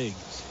in the league.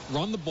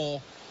 Run the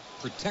ball,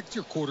 protect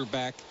your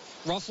quarterback.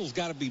 Russell's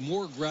got to be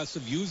more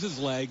aggressive, use his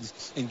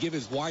legs, and give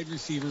his wide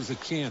receivers a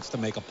chance to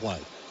make a play.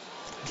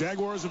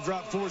 Jaguars have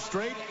dropped 4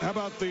 straight. How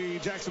about the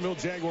Jacksonville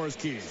Jaguars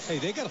keys? Hey,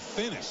 they got to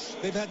finish.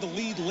 They've had the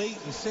lead late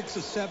in 6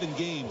 of 7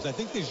 games. I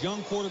think this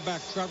young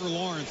quarterback, Trevor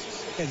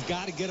Lawrence, has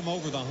got to get him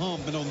over the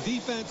hump. And on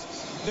defense,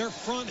 their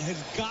front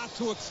has got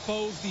to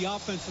expose the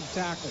offensive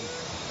tackle,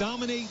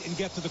 dominate, and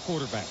get to the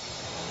quarterback.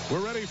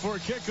 We're ready for a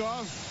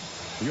kickoff.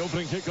 The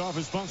opening kickoff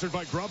is sponsored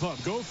by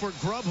Grubhub. Go for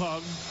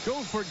Grubhub. Go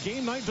for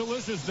game night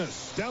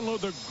deliciousness. Download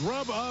the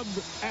Grubhub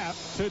app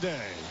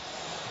today.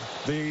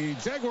 The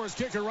Jaguars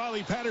kicker,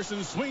 Riley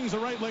Patterson, swings the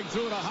right leg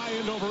through it. A high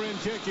end over end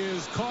kick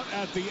is caught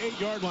at the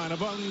 8-yard line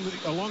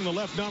along the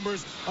left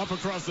numbers, up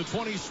across the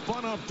 20,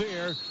 spun up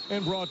there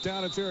and brought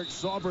down. It's Eric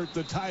Saubert,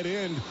 the tight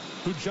end,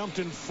 who jumped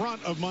in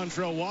front of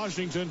Montrell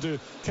Washington to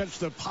catch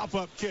the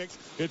pop-up kick.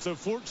 It's a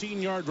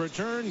 14-yard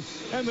return,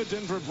 and the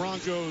Denver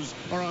Broncos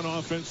are on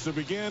offense to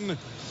begin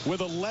with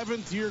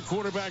 11th-year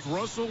quarterback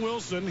Russell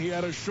Wilson. He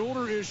had a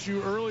shoulder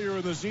issue earlier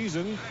in the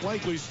season,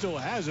 likely still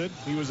has it.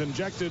 He was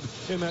injected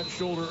in that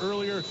shoulder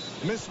earlier,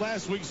 missed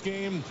last week's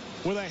game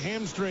with a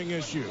hamstring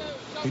issue.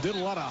 He did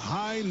a lot of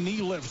high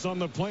knee lifts on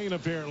the plane,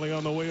 apparently,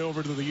 on the way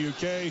over to the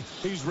UK.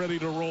 He's ready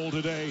to roll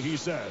today, he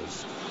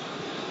says.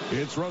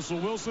 It's Russell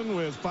Wilson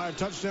with 5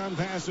 touchdown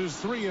passes,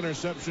 3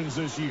 interceptions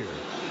this year.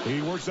 He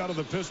works out of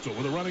the pistol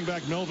with a running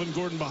back, Melvin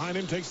Gordon, behind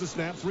him, takes the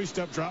snap,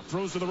 3-step drop,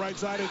 throws to the right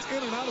side. It's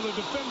in and out of the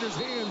defender's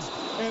hands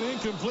and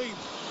incomplete.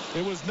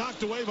 It was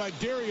knocked away by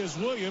Darius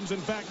Williams. In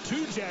fact,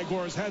 2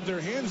 Jaguars had their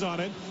hands on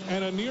it,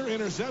 and a near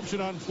interception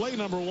on play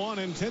number 1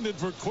 intended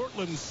for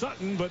Cortland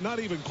Sutton, but not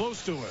even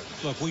close to it.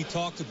 Look, we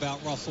talked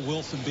about Russell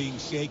Wilson being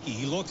shaky.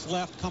 He looks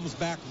left, comes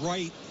back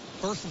right.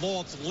 First of all,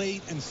 it's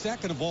late, and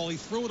second of all, he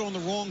threw it on the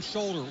wrong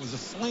shoulder. It was a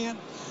slant.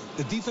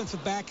 The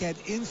defensive back had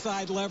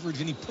inside leverage,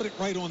 and he put it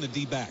right on the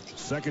D-back.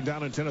 Second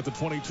down and 10 at the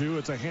 22.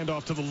 It's a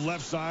handoff to the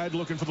left side,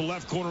 looking for the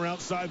left corner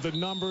outside the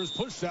numbers.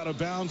 Pushed out of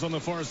bounds on the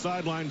far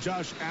sideline.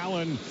 Josh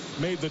Allen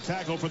made the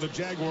tackle for the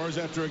Jaguars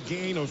after a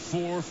gain of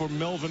 4 for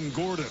Melvin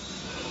Gordon.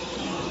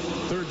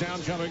 Third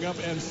down coming up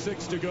and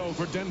 6 to go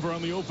for Denver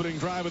on the opening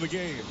drive of the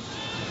game.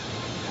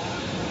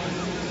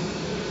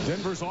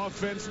 Denver's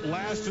offense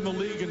last in the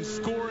league in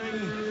scoring,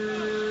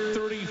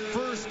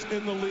 31st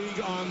in the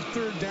league on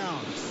third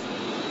downs.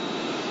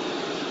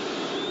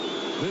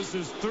 This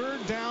is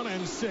 3rd down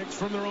and 6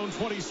 from their own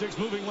 26,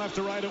 moving left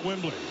to right at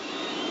Wembley.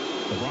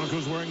 The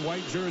Broncos wearing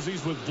white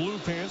jerseys with blue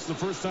pants, the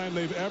first time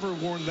they've ever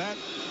worn that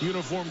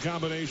uniform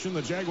combination.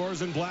 The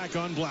Jaguars in black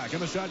on black.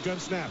 And the shotgun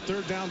snap.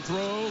 3rd down throw.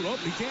 Oh,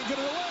 he can't get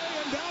it away,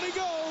 and down he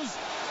goes.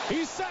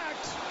 He's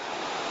sacked.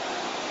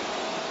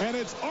 And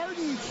it's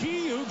Arden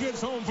Key who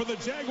gets home for the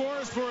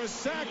Jaguars for a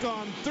sack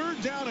on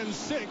 3rd down and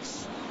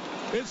 6.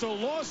 It's a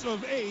loss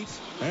of 8,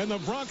 and the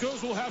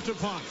Broncos will have to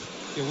punt.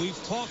 Yeah,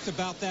 we've talked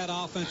about that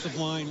offensive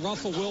line.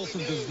 Russell Wilson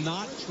does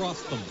not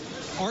trust them.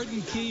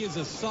 Arden Key is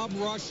a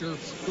sub-rusher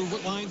who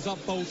lines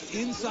up both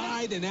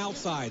inside and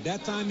outside.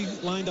 That time he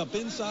lined up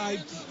inside.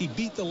 He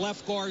beat the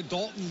left guard,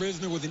 Dalton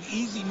Risner, with an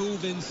easy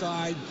move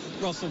inside.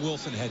 Russell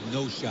Wilson had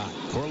no shot.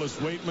 Corliss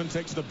Waitman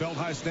takes the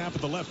belt-high snap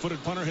at the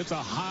left-footed punter, hits a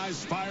high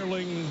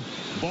spiraling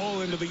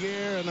ball into the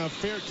air, and a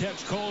fair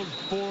catch called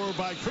for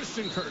by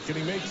Christian Kirk, and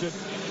he makes it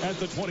at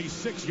the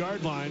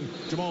 26-yard line.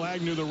 Jamal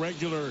Agnew, the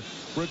regular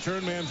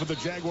return man for the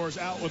Jaguars,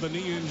 out with a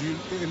knee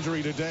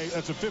injury today.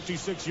 That's a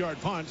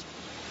 56-yard punt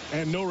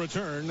and no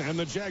return. And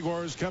the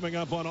Jaguars coming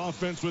up on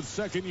offense with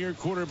second-year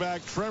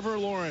quarterback Trevor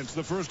Lawrence,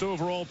 the first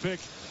overall pick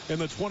in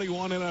the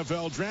 21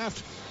 NFL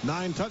draft.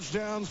 9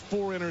 touchdowns,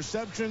 4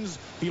 interceptions.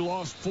 He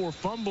lost 4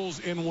 fumbles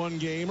in one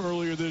game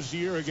earlier this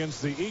year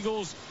against the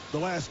Eagles. The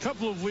last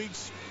couple of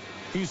weeks,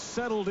 he's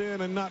settled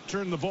in and not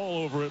turned the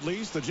ball over at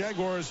least. The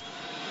Jaguars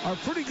are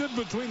pretty good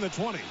between the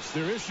 20s.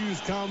 Their issues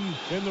come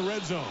in the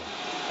red zone.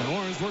 And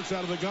Lawrence works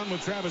out of the gun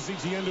with Travis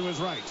Etienne to his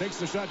right. Takes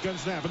the shotgun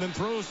snap and then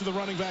throws to the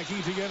running back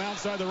Etienne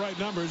outside the right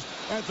numbers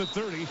at the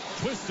 30.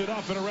 Twisted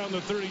up and around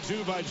the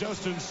 32 by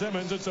Justin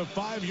Simmons. It's a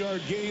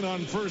 5-yard gain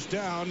on first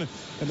down.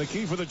 And the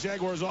key for the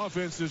Jaguars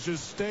offense is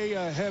just stay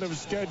ahead of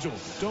schedule.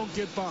 Don't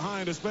get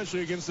behind,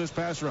 especially against this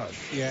pass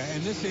rush. Yeah,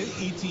 and this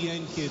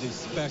Etienne kid is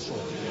special.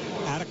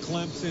 Out of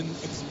Clemson,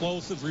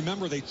 explosive.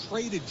 Remember, they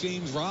traded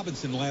James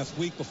Robinson last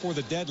week before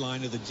the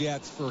deadline to the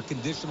Jets for a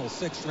conditional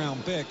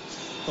 6th-round pick.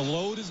 The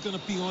load is going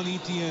to be on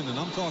Etienne, and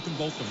I'm talking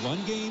both the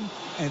run game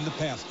and the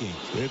pass game.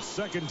 It's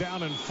 2nd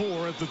down and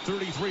 4 at the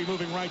 33,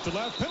 moving right to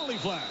left. Penalty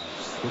flags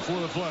before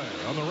the play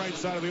on the right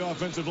side of the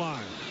offensive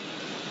line.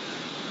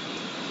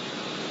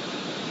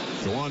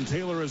 Jawan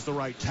Taylor is the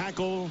right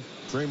tackle.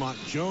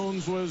 Draymond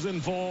Jones was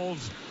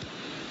involved.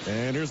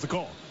 And here's the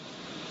call.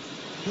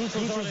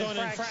 Neutral zone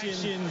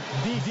infraction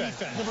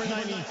defense. Number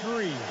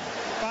 93.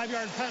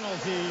 5-yard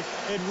penalty.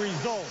 It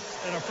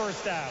results in a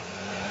first down.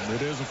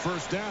 It is a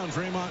first down.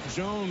 Draymond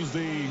Jones,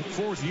 the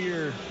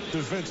 4th-year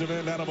defensive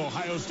end out of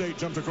Ohio State,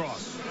 jumped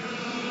across.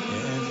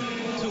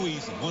 And too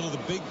easy. One of the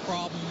big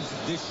problems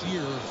this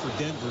year for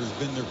Denver has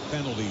been their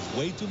penalties.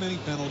 Way too many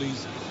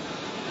penalties.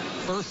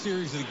 First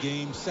series of the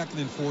game,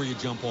 2nd and 4, you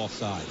jump off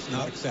sides.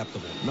 Not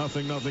acceptable.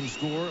 Nothing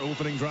score.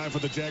 Opening drive for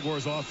the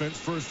Jaguars offense.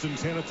 1st and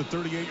 10 at the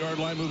 38-yard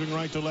line, moving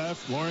right to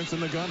left. Lawrence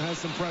in the gun, has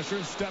some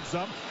pressure, steps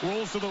up,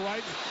 rolls to the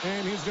right,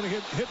 and he's going to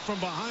hit from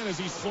behind as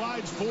he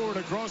slides forward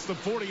across the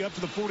 40 up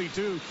to the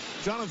 42.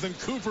 Jonathan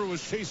Cooper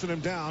was chasing him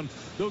down.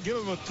 They'll give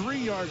him a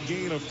 3-yard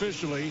gain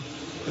officially.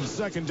 And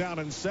 2nd down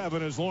and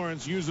 7 as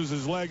Lawrence uses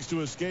his legs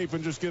to escape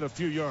and just get a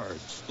few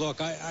yards.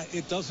 Look,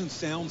 it doesn't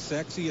sound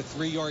sexy, a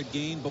 3-yard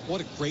gain, but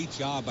what a great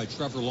job by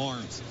Trevor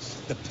Lawrence.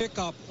 The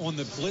pickup on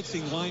the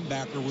blitzing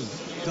linebacker was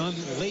done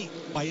late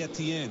by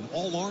Etienne.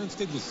 All Lawrence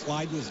did was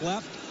slide to his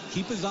left,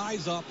 keep his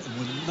eyes up, and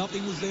when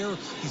nothing was there,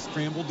 he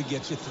scrambled to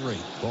get you 3.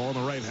 Ball on the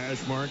right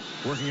hash mark,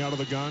 working out of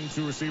the gun.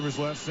 2 receivers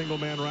left, single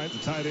man right. The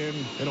tight end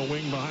in a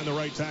wing behind the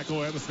right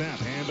tackle and the snap.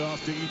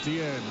 Handoff to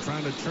Etienne,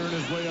 trying to turn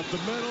his way up the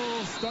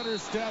middle. Stutter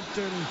stepped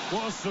and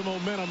lost some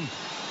momentum.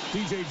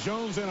 DJ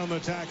Jones in on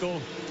the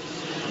tackle.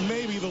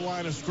 Maybe the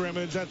line of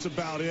scrimmage. That's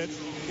about it.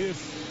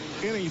 If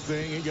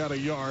anything, he got a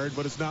yard,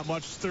 but it's not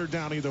much. 3rd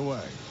down either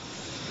way.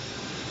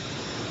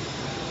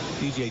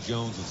 DJ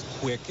Jones is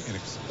quick and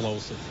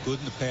explosive. Good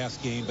in the pass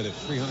game, but at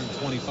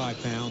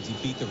 325 pounds, he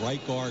beat the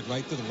right guard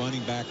right to the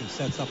running back and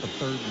sets up a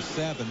 3rd and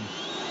 7.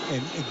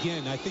 And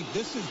again, I think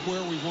this is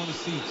where we want to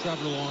see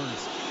Trevor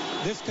Lawrence.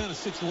 This kind of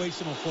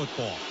situational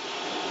football.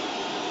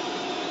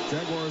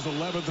 Jaguars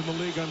 11th in the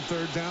league on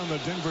 3rd down. The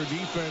Denver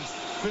defense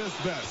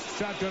 5th best.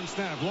 Shotgun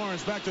snap.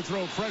 Lawrence back to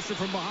throw. Pressure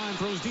from behind.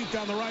 Throws deep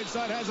down the right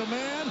side. Has a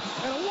man.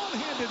 And a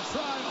one-handed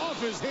try off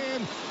his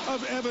hand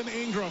of Evan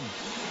Ingram.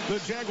 The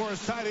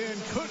Jaguars tight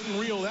end couldn't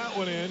reel that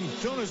one in.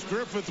 Jonas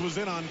Griffith was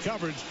in on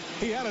coverage.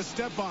 He had a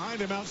step behind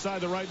him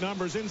outside the right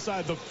numbers,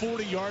 inside the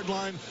 40-yard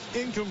line.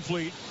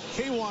 Incomplete.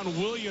 K'Wan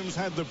Williams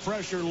had the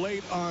pressure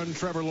late on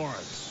Trevor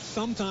Lawrence.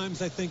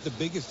 Sometimes I think the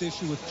biggest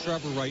issue with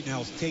Trevor right now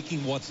is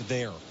taking what's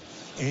there.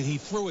 And he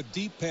threw a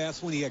deep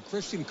pass when he had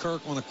Christian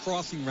Kirk on a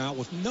crossing route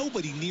with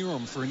nobody near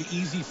him for an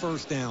easy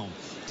first down.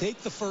 Take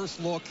the first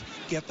look,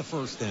 get the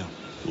first down.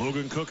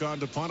 Logan Cook on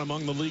to punt,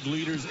 among the league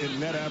leaders in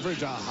net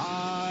average. A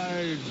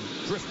high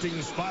drifting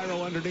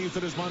spiral underneath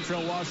it is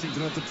Montreal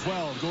Washington at the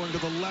 12, going to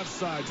the left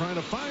side, trying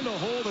to find a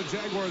hole. The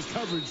Jaguars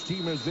coverage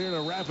team is there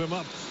to wrap him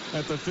up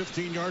at the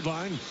 15-yard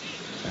line.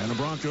 And the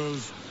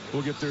Broncos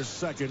will get their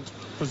 2nd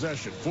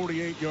possession.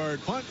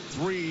 48-yard punt,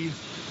 3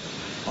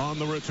 on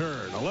the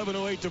return.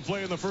 11:08 to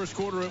play in the first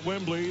quarter at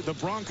Wembley. The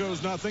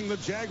Broncos nothing, the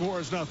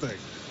Jaguars nothing.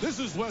 This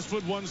is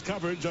Westwood One's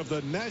coverage of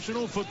the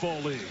National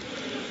Football League.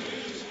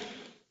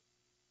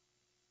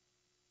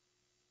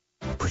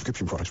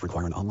 Prescription products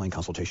require an online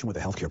consultation with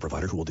a healthcare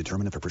provider who will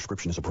determine if a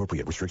prescription is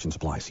appropriate. Restrictions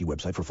apply. See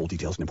website for full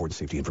details and important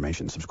safety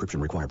information. Subscription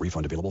required.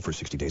 Refund available for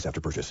 60 days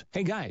after purchase.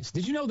 Hey guys,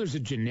 did you know there's a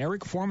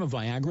generic form of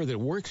Viagra that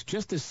works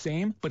just the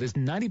same but is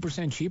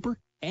 90% cheaper?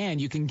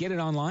 And you can get it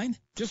online?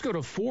 Just go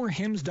to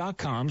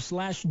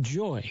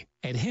 4hims.com/joy.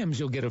 At Hims,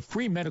 you'll get a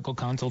free medical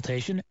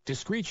consultation,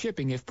 discreet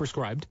shipping if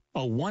prescribed,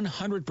 a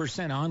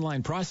 100%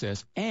 online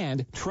process,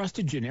 and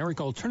trusted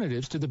generic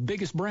alternatives to the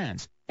biggest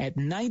brands at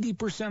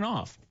 90%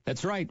 off.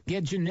 That's right,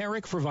 get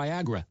generic for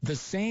Viagra, the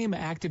same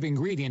active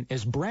ingredient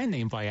as brand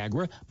name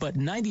Viagra, but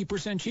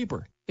 90%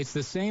 cheaper. It's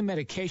the same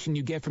medication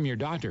you get from your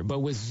doctor,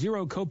 but with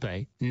zero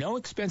copay, no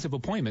expensive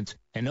appointments,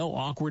 and no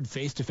awkward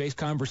face-to-face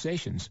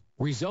conversations.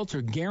 Results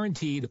are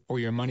guaranteed or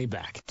your money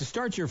back. To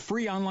start your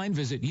free online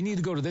visit, you need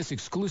to go to this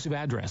exclusive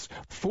address,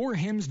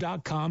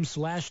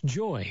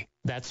 4hims.com/joy.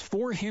 That's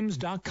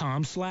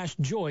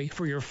 4hims.com/joy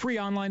for your free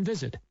online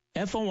visit.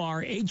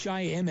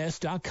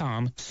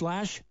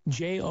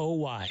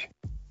 FORHIMS.com/JOY.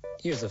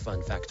 Here's a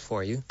fun fact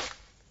for you.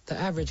 The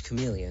average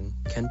chameleon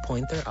can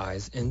point their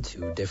eyes in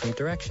 2 different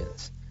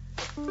directions.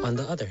 On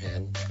the other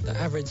hand, the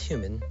average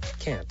human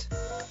can't.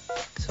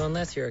 So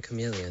unless you're a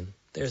chameleon,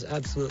 There's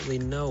absolutely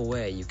no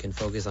way you can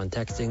focus on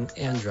texting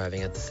and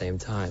driving at the same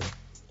time.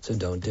 So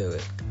don't do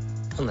it.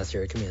 Unless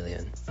you're a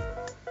chameleon.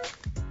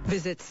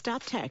 Visit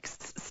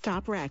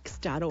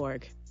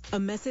StopTextsStopWrecks.org. A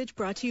message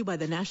brought to you by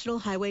the National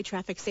Highway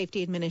Traffic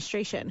Safety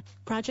Administration,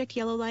 Project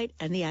Yellow Light,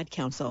 and the Ad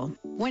Council.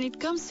 When it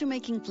comes to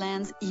making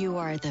plans, you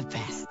are the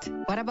best.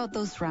 What about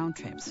those round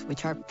trips,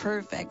 which are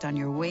perfect on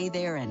your way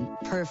there and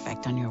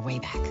perfect on your way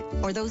back?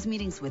 Or those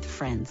meetings with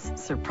friends,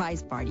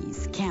 surprise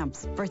parties,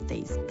 camps,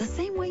 birthdays. The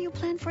same way you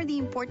plan for the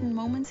important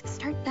moments,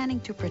 start planning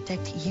to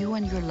protect you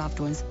and your loved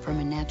ones from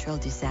a natural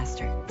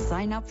disaster.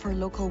 Sign up for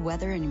local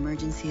weather and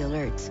emergency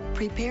alerts.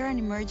 Prepare an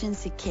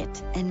emergency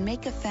kit and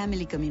make a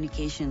family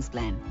communications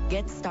plan.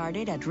 Get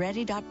started at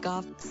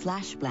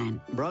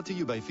ready.gov/plan. Brought to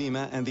you by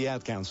FEMA and the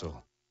Ad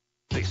Council.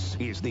 This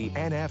is the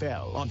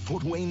NFL on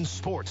Fort Wayne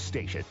Sports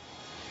Station.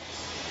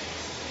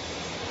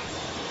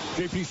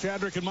 JP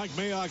Shadrick and Mike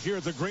Mayock here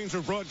at the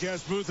Grainger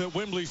broadcast booth at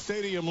Wembley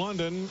Stadium,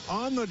 London.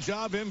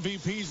 On-the-job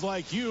MVPs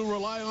like you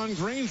rely on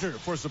Grainger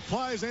for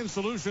supplies and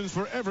solutions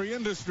for every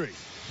industry.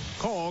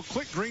 Call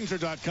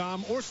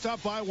clickgrainger.com or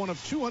stop by one of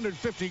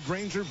 250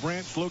 Grainger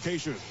branch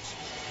locations.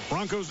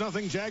 Broncos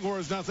nothing,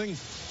 Jaguars nothing.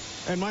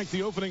 And, Mike,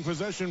 the opening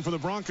possession for the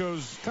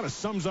Broncos kind of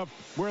sums up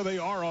where they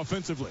are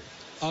offensively.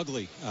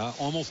 Ugly.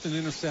 Almost an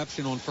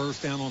interception on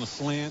first down on a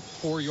slant,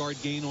 4-yard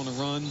gain on a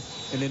run,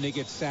 and then they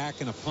get sacked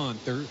and a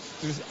punt. They're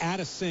just out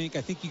of sync.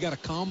 I think you got to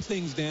calm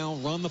things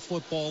down, run the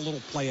football, a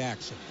little play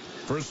action.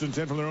 1st and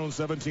 10 from their own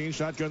 17.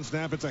 Shotgun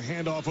snap. It's a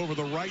handoff over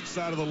the right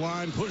side of the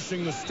line,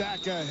 pushing the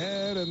stack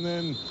ahead, and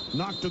then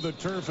knocked to the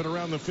turf at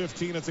around the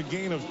 15. It's a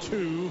gain of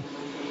 2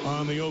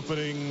 on the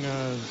opening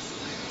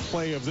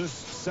play of this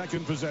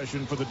second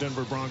possession for the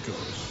Denver Broncos.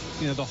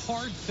 You know, the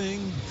hard thing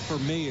for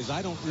me is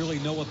I don't really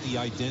know what the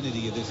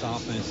identity of this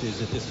offense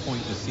is at this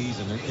point in the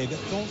season. They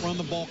don't run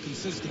the ball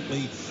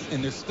consistently,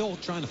 and they're still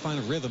trying to find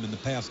a rhythm in the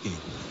pass game.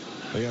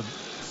 They have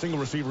single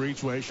receiver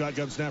each way.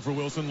 Shotgun snap for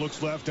Wilson.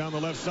 Looks left down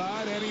the left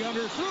side, and he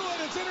underthrew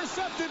it. It's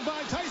intercepted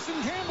by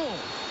Tyson Campbell,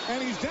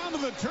 and he's down to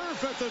the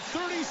turf at the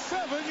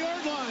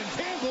 37-yard line.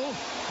 Campbell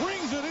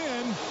brings it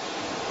in.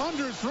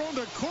 Underthrown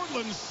to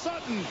Cortland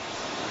Sutton.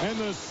 And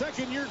the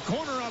second-year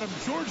corner out of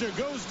Georgia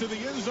goes to the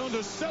end zone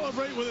to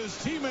celebrate with his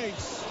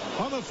teammates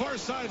on the far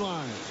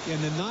sideline.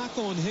 And the knock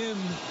on him,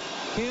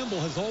 Campbell,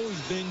 has always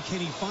been, can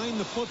he find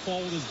the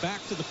football with his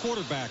back to the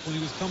quarterback when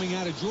he was coming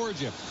out of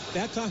Georgia?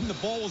 That time the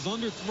ball was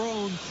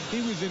underthrown.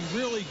 He was in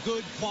really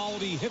good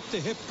quality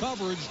hip-to-hip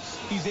coverage.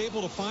 He's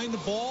able to find the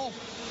ball,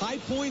 high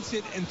points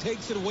it, and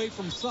takes it away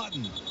from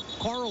Sutton.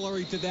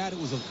 Corollary to that, it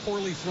was a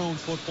poorly thrown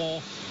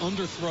football,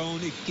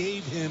 underthrown. It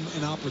gave him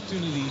an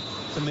opportunity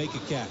to make a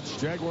catch.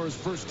 Jaguars'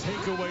 first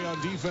takeaway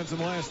on defense in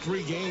the last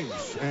 3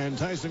 games. And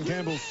Tyson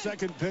Campbell's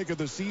second pick of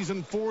the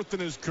season, 4th in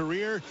his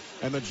career.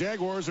 And the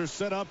Jaguars are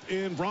set up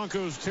in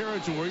Broncos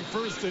territory.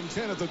 1st and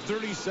 10 at the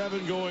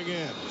 37 going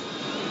in.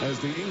 As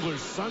the English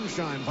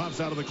sunshine pops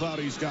out of the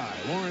cloudy sky.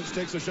 Lawrence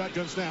takes a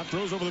shotgun snap,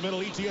 throws over the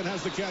middle. Etienne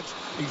has the catch.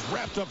 He's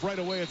wrapped up right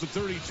away at the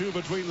 32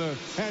 between the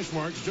hash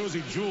marks.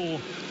 Josie Jewell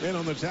in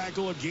on the tackle.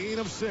 A gain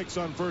of 6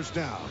 on first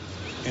down.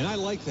 And I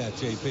like that,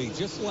 JP.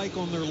 Just like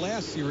on their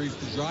last series,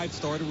 the drive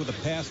started with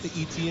a pass to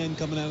Etienne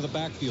coming out of the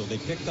backfield. They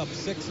picked up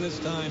 6 this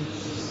time,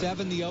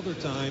 7 the other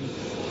time.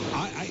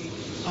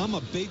 I'm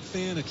a big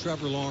fan of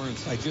Trevor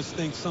Lawrence. I just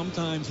think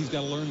sometimes he's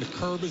got to learn to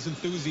curb his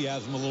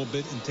enthusiasm a little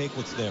bit and take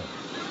what's there.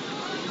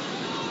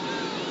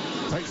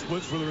 Tight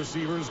splits for the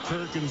receivers,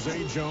 Kirk and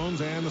Zay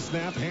Jones, and the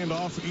snap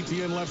handoff.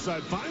 Etienne left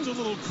side finds a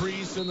little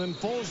crease and then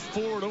falls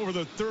forward over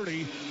the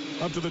 30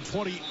 up to the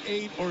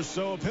 28 or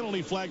so. A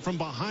penalty flag from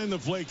behind the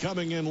play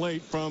coming in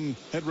late from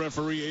head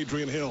referee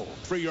Adrian Hill.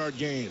 3-yard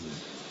gain.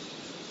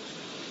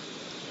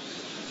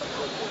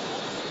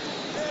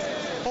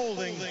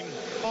 Holding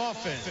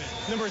offense,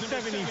 number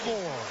 74.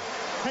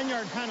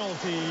 10-yard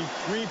penalty,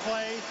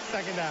 replay,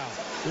 second down.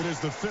 It is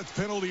the 5th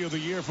penalty of the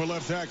year for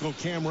left tackle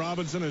Cam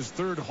Robinson, his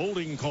 3rd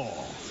holding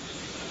call.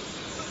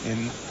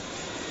 And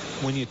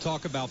when you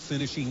talk about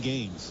finishing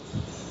games,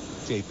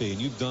 JP,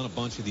 and you've done a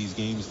bunch of these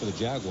games for the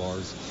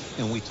Jaguars,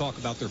 and we talk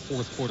about their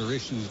 4th quarter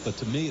issues, but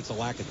to me it's a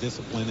lack of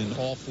discipline in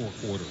all 4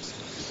 quarters.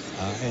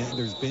 And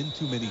there's been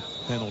too many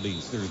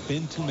penalties. There's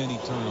been too many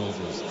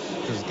turnovers.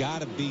 There's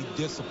got to be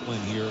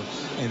discipline here,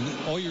 and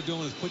all you're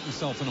doing is putting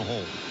yourself in a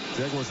hole.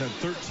 Jaguars had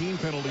 13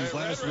 penalties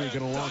last week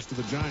in a loss to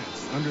the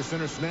Giants. Under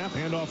center snap,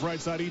 handoff right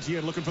side.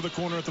 Etienne looking for the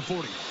corner at the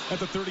 40, at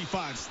the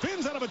 35.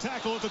 Spins out of a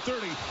tackle at the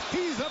 30.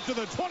 He's up to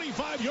the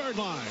 25-yard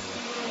line.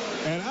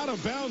 And out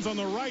of bounds on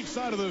the right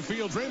side of the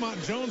field.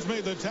 Draymond Jones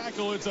made the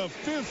tackle. It's a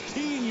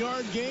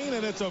 15-yard gain,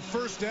 and it's a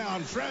first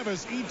down.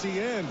 Travis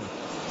Etienne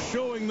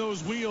showing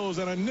those wheels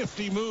and a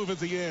nifty move at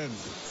the end.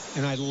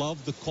 And I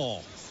love the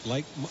call.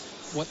 Like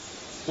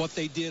what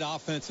they did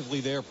offensively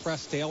there.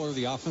 Press Taylor,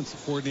 the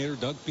offensive coordinator,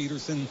 Doug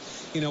Peterson.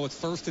 You know, it's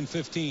 1st and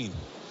 15.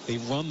 They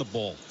run the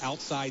ball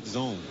outside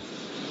zone.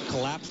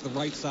 Collapse the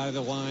right side of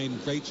the line.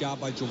 Great job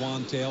by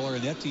Jawan Taylor.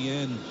 And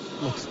Etienne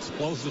looks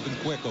explosive and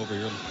quick over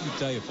here. Let me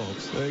tell you,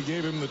 folks. They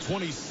gave him the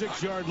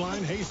 26-yard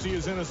line. Hasty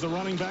is in as the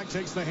running back,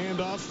 takes the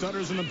handoff,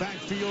 stutters in the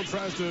backfield,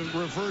 tries to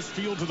reverse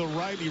field to the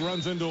right. He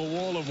runs into a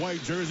wall of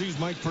white jerseys.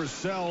 Mike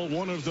Purcell,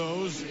 one of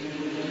those.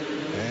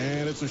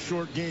 And it's a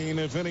short gain,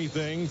 if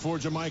anything, for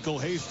JaMycal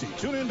Hasty.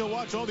 Tune in to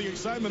watch all the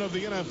excitement of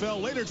the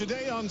NFL later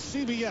today on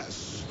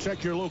CBS.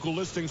 Check your local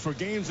listings for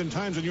games and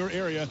times in your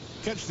area.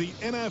 Catch the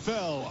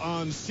NFL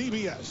on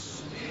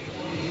CBS.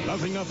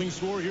 0-0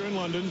 score here in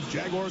London.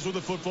 Jaguars with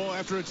the football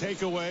after a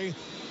takeaway.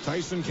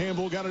 Tyson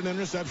Campbell got an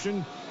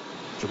interception.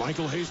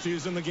 JaMycal Hasty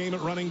is in the game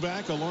at running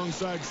back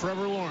alongside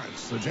Trevor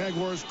Lawrence, the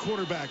Jaguars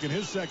quarterback in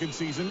his second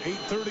season.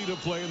 8:30 to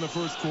play in the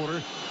first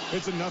quarter.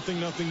 It's a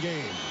 0-0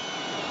 game.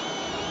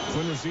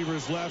 Twin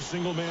receivers left,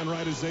 single man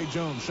right is Zay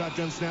Jones.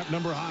 Shotgun snap,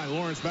 number high.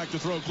 Lawrence back to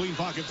throw, clean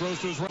pocket, throws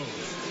to his right.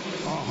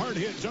 A hard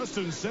hit.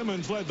 Justin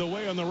Simmons led the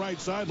way on the right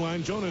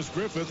sideline. Jonas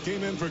Griffith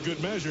came in for good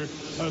measure.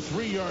 A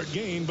 3-yard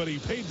gain, but he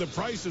paid the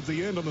price at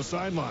the end on the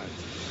sideline.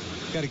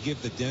 Got to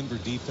give the Denver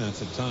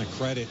defense a ton of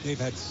credit. They've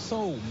had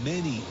so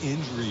many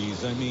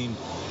injuries. I mean,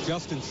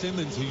 Justin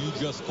Simmons, who you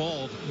just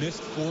called,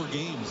 missed 4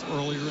 games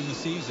earlier in the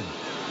season.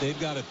 They've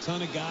got a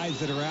ton of guys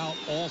that are out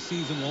all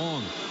season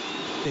long.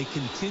 They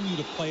continue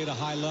to play at a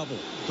high level.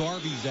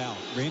 Darby's out.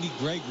 Randy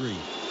Gregory.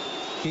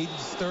 Caden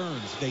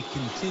Stearns. They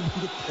continue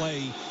to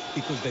play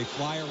because they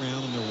fly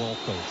around and they're well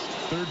coached.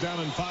 3rd down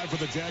and 5 for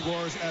the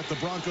Jaguars at the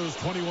Broncos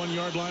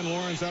 21-yard line.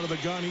 Lawrence out of the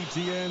gun.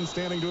 ETN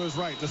standing to his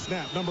right. The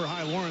snap, number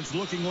high. Lawrence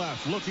looking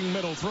left, looking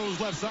middle, throws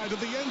left side to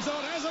the end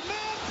zone. Has a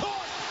man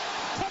caught.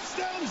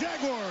 Touchdown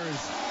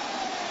Jaguars.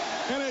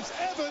 And it's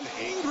Evan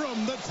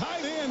Ingram, the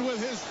tight end, with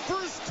his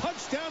first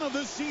touchdown of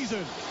the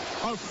season.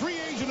 A free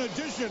agent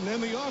addition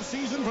in the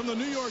offseason from the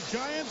New York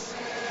Giants.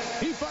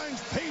 He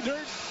finds pay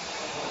dirt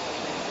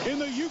in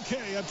the UK.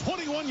 A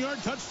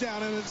 21-yard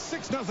touchdown, and it's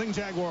 6-0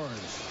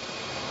 Jaguars.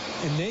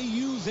 And they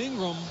use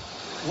Ingram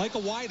like a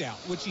wideout,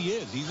 which he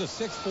is. He's a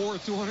 6'4",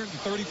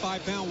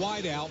 235-pound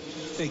wideout.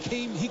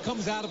 He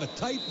comes out of a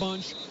tight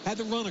bunch, had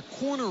to run a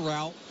corner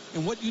route,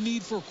 and what you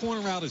need for a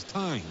corner route is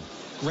time.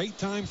 Great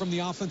time from the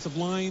offensive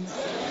line,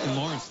 and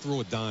Lawrence threw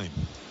a dime.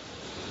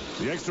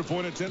 The extra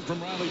point attempt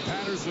from Riley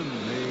Patterson.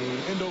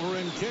 The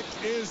end-over-end kick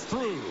is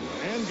through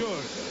and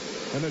good.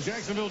 And the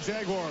Jacksonville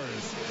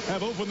Jaguars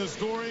have opened the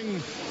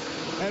scoring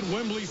at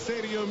Wembley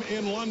Stadium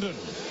in London.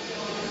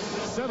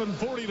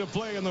 7:40 to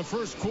play in the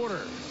first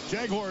quarter.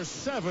 Jaguars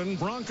 7,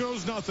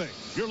 Broncos nothing.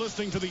 You're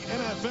listening to the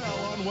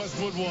NFL on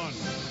Westwood One.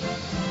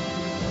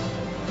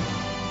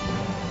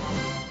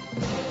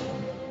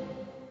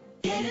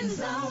 Get in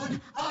zone,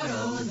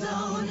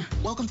 AutoZone.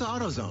 Welcome to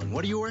AutoZone.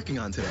 What are you working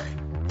on today?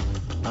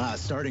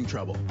 Starting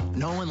trouble.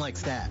 No one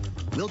likes that.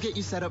 We'll get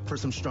you set up for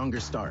some stronger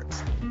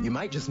starts. You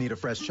might just need a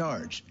fresh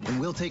charge, and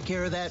we'll take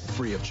care of that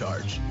free of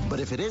charge.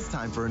 But if it is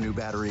time for a new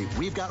battery,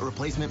 we've got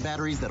replacement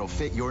batteries that'll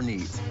fit your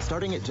needs,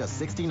 starting at just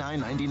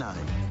 $69.99.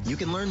 You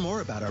can learn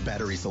more about our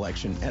battery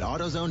selection at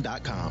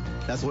AutoZone.com.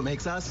 That's what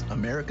makes us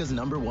America's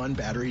 #1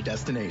 battery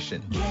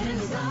destination. Get in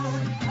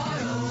zone,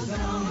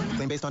 AutoZone.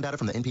 Claim based on data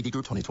from the NPD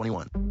Group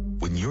 2021.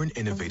 When you're an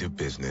innovative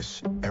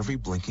business, every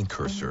blinking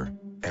cursor,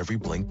 every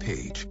blank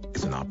page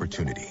is an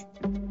opportunity.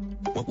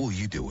 What will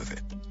you do with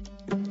it?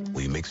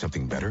 Will you make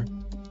something better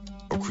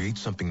or create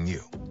something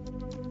new?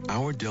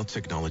 Our Dell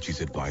Technologies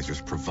advisors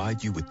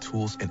provide you with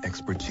tools and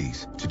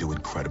expertise to do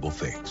incredible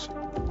things.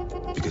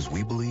 Because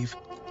we believe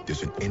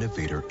there's an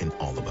innovator in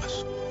all of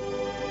us.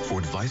 For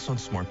advice on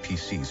smart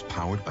PCs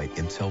powered by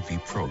Intel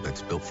vPro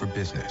that's built for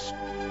business,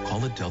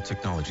 call a Dell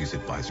Technologies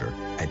advisor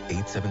at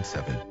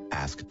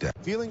 877-ASK-DELL.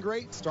 Feeling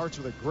great starts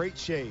with a great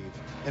shave,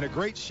 and a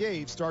great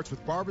shave starts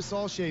with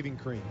Barbasol Shaving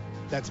Cream.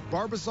 That's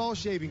Barbasol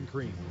Shaving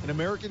Cream, an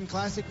American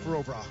classic for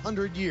over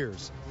 100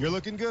 years. You're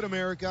looking good,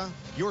 America.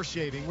 You're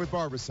shaving with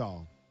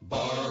Barbasol.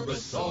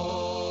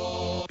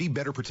 Barbasol. Be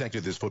better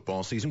protected this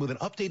football season with an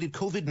updated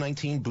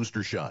COVID-19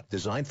 booster shot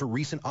designed for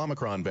recent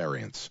Omicron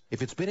variants.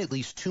 If it's been at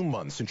least 2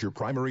 months since your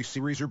primary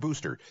series or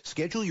booster,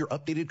 schedule your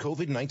updated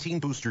COVID-19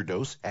 booster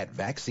dose at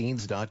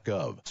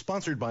vaccines.gov.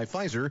 Sponsored by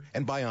Pfizer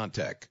and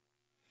BioNTech.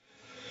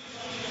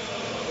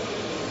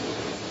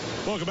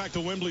 Welcome back to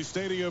Wembley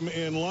Stadium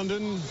in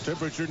London.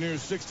 Temperature near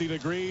 60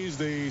 degrees.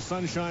 The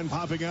sunshine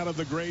popping out of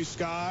the gray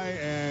sky,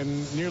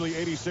 and nearly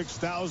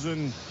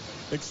 86,000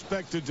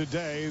 expected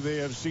today. They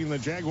have seen the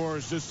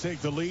Jaguars just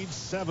take the lead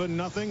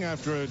 7-0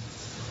 after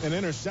an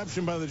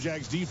interception by the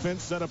Jags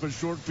defense set up a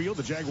short field.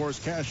 The Jaguars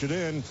cash it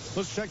in.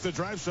 Let's check the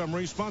drive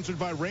summary, sponsored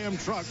by Ram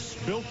Trucks,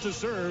 built to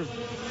serve.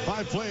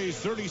 5 plays,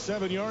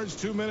 37 yards,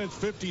 2 minutes,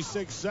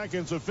 56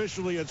 seconds.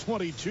 Officially a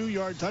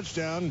 22-yard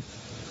touchdown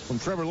from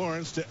Trevor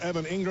Lawrence to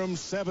Evan Ingram.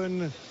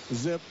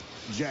 7-zip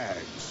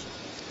Jags.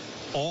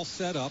 All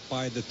set up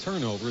by the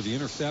turnover, the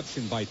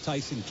interception by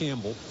Tyson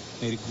Campbell.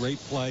 Made a great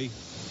play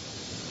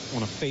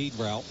on a fade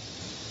route,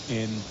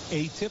 and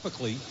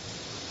atypically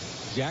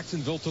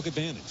Jacksonville took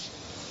advantage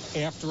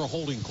after a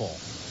holding call.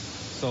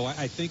 So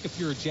I think if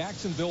you're a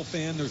Jacksonville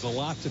fan, there's a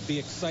lot to be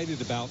excited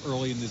about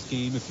early in this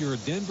game. If you're a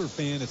Denver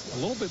fan, it's a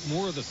little bit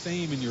more of the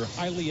same, and you're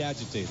highly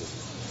agitated.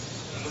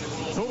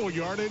 Total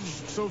yardage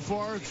so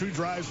far, 2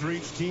 drives for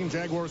each team.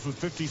 Jaguars with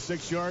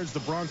 56 yards. The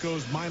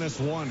Broncos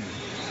 -1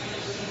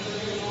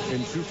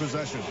 in 2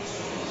 possessions.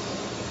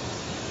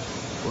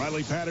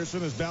 Riley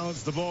Patterson has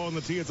balanced the ball on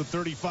the tee at the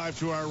 35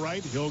 to our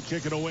right. He'll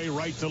kick it away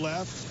right to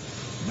left.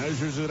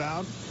 Measures it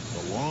out.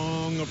 The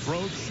long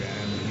approach,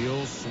 and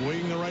he'll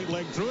swing the right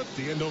leg through it.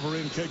 The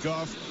end-over-end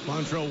kickoff.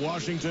 Montrell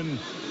Washington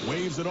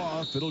waves it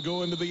off. It'll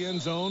go into the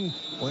end zone,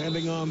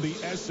 landing on the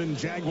S in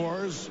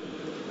Jaguars,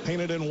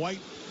 painted in white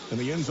in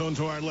the end zone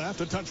to our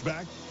left. A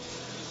touchback.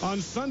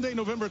 On Sunday,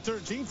 November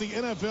 13th, the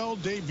NFL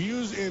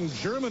debuts in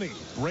Germany.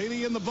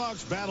 Brady and the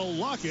Bucs battle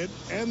Lockett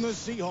and the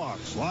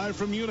Seahawks. Live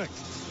from Munich.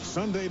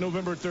 Sunday,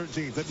 November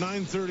 13th at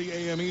 9:30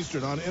 a.m.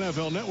 Eastern on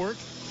NFL Network.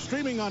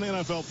 Streaming on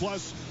NFL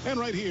Plus and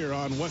right here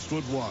on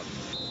Westwood One.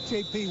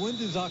 JP, when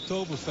does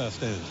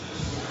Oktoberfest end?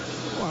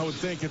 Well, I would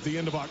think at the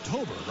end of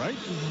October, right?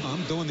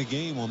 I'm doing the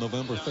game on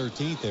November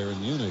 13th there in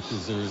Munich.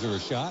 Is there a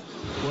shot?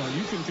 Well,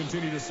 you can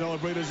continue to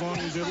celebrate as long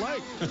as you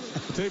like.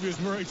 Latavius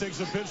Murray takes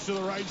a pitch to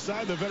the right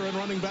side. The veteran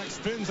running back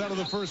spins out of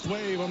the first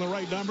wave on the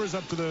right numbers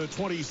up to the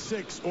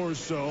 26 or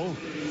so.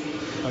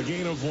 A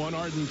gain of 1.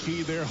 Arden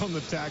Key there on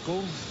the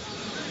tackle.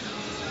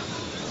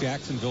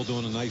 Jacksonville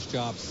doing a nice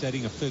job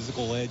setting a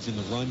physical edge in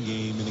the run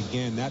game. And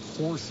again, that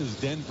forces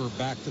Denver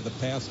back to the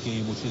pass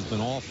game, which has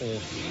been awful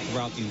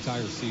throughout the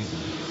entire season.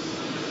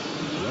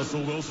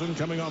 Russell Wilson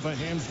coming off a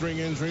hamstring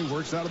injury,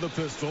 works out of the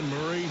pistol.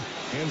 Murray,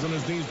 hands on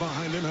his knees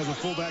behind him, has a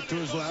fullback to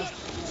his left.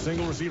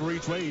 Single receiver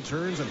each way. He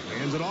turns and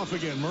hands it off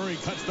again. Murray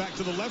cuts back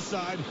to the left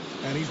side,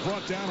 and he's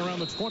brought down around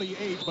the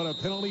 28, but a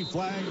penalty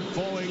flag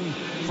falling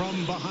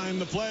from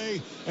behind the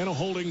play, and a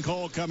holding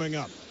call coming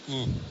up.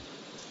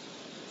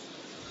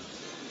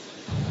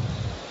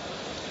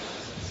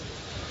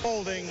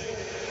 Holding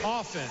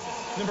offense,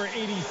 number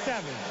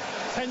 87.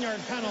 10-yard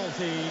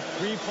penalty,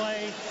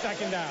 replay,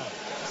 second down.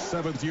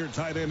 7th-year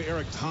tight end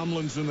Eric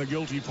Tomlinson, the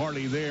guilty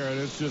party there, and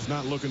it's just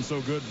not looking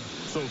so good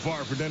so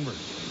far for Denver.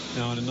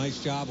 Now, and a nice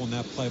job on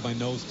that play by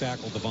nose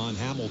tackle Devon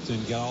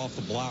Hamilton. Got off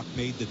the block,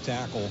 made the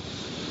tackle.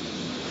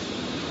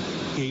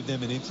 Gave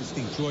them an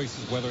interesting choice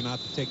as whether or not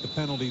to take the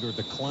penalty or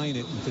decline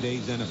it in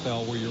today's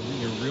NFL, where you're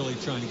really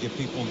trying to get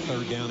people on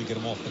 3rd down and get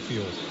them off the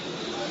field.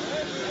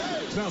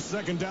 It's now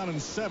 2nd down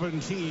and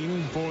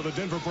 17 for the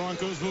Denver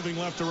Broncos, moving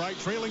left to right,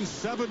 trailing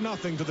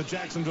 7-0 to the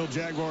Jacksonville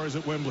Jaguars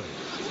at Wembley.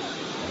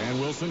 And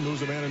Wilson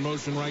moves a man in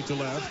motion right to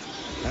left.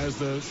 As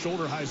the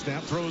shoulder high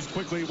snap, throws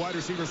quickly, wide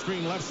receiver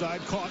screen left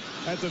side, caught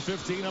at the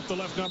 15, up the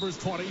left numbers,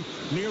 20,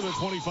 near the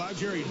 25.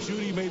 Jerry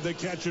Jeudy made the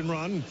catch and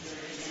run.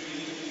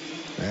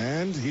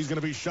 And he's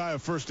going to be shy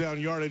of 1st down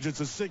yardage.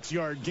 It's a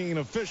 6-yard gain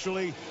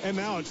officially, and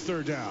now it's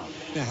 3rd down.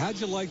 Now, how'd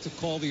you like to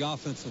call the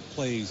offensive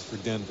plays for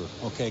Denver?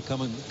 Okay,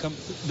 come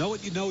know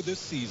what you know this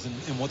season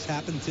and what's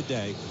happened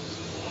today.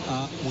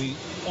 We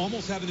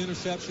almost have an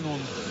interception on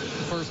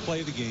the first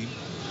play of the game.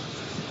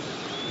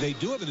 They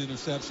do have an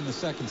interception in the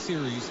second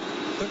series.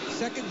 But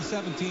 2nd and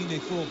 17, they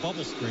throw a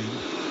bubble screen.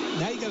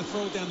 Now you got to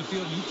throw it down the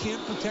field. You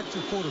can't protect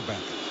your quarterback.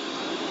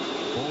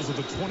 Balls at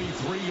the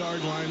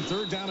 23-yard line.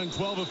 3rd down and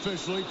 12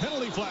 officially.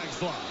 Penalty flags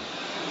fly.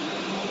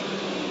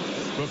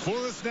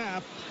 Before the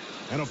snap,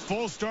 and a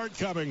false start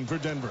coming for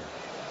Denver.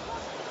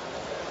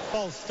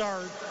 False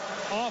start,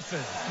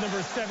 offense,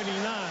 number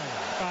 79.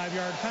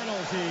 5-yard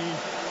penalty,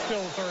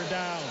 still 3rd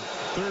down.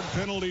 3rd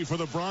penalty for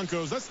the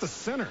Broncos. That's the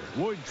center,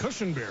 Lloyd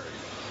Cushenberry.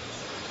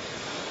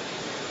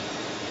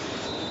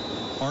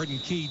 Arden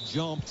Key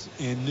jumped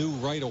and knew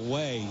right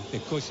away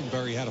that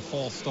Cushenberry had a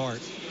false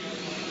start.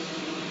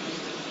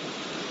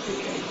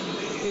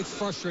 It's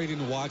frustrating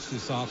to watch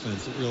this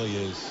offense. It really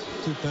is.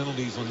 2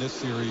 penalties on this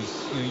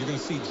series. You know, you're going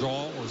to see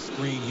draw or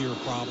screen here,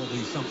 probably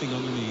something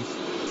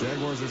underneath.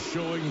 Jaguars are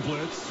showing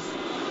blitz.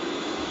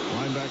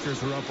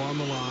 Linebackers are up on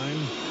the line.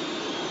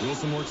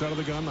 Wilson works out of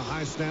the gun. The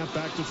high snap,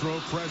 back to throw.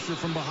 Pressure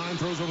from behind.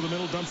 Throws over the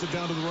middle. Dumps it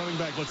down to the running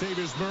back.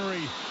 Latavius Murray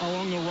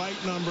along the right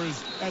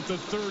numbers at the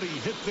 30.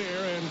 Hit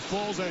there and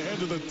falls ahead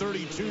to the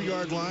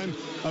 32-yard line.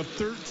 A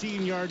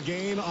 13-yard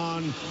gain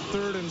on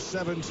 3rd and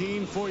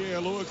 17. Foye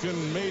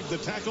Oluokun made the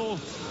tackle.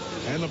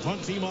 And the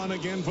punt team on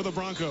again for the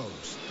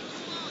Broncos.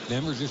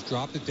 Denver just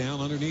dropped it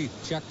down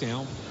underneath. Check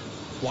down.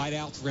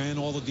 Wideouts ran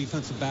all the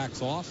defensive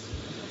backs off.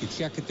 You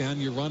check it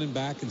down, you're running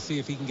back and see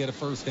if he can get a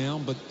 1st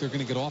down, but they're going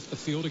to get off the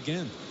field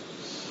again.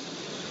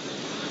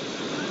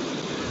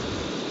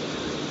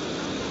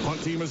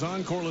 Punt team is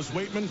on. Corliss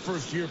Waitman,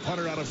 1st-year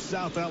punter out of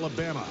South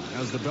Alabama.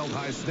 Has the belt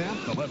high snap.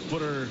 The left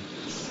footer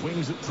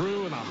swings it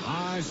through in a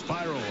high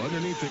spiral.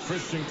 Underneath it,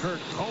 Christian Kirk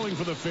calling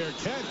for the fair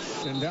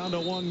catch. And down to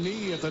 1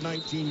 knee at the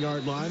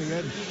 19-yard line. He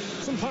had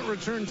some punt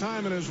return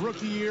time in his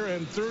rookie year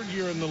and 3rd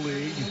year in the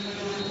league.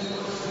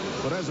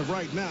 But as of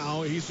right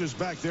now, he's just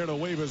back there to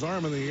wave his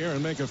arm in the air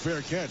and make a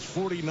fair catch.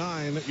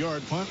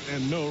 49-yard punt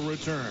and no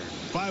return.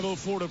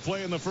 5:04 to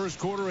play in the 1st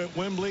quarter at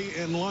Wembley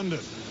in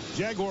London.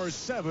 Jaguars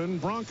 7,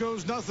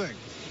 Broncos nothing.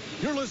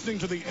 You're listening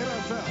to the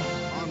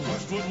NFL on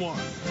Westwood One.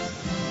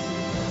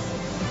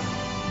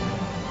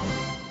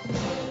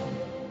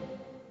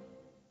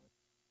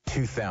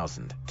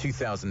 2000,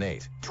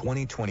 2008,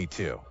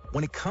 2022.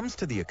 When it comes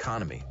to the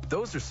economy,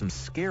 those are some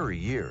scary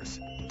years.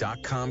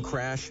 .com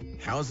crash,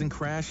 housing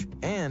crash,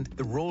 and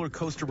the roller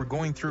coaster we're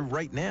going through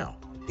right now.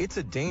 It's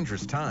a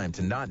dangerous time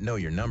to not know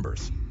your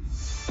numbers.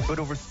 But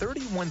over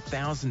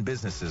 31,000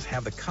 businesses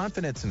have the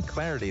confidence and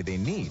clarity they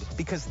need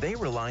because they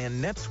rely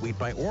on NetSuite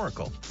by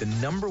Oracle, the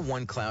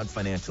 #1 cloud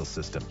financial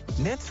system.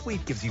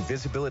 NetSuite gives you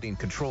visibility and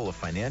control of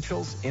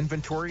financials,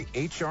 inventory,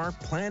 HR,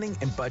 planning,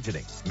 and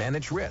budgeting.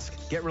 Manage risk,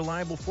 get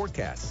reliable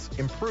forecasts,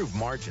 improve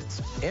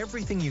margins.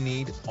 Everything you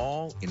need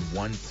all in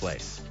one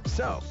place.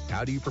 So,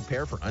 how do you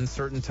prepare for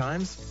uncertain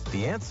times?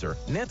 The answer,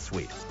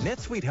 NetSuite.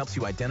 NetSuite helps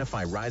you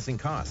identify rising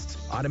costs,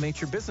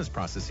 automate your business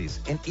processes,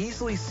 and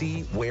easily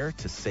see where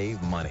to save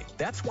money.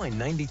 That's why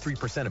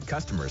 93% of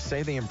customers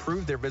say they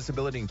improved their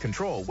visibility and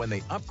control when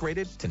they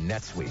upgraded to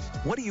NetSuite.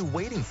 What are you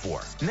waiting for?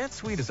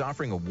 NetSuite is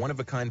offering a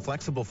one-of-a-kind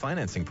flexible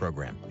financing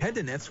program. Head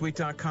to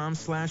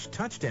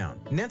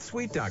netsuite.com/touchdown.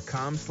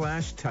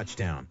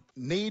 netsuite.com/touchdown.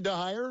 Need to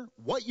hire?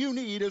 What you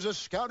need is a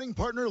scouting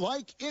partner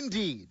like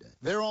Indeed.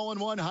 Their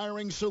all-in-one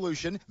hiring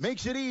solution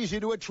makes it easy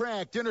to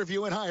attract,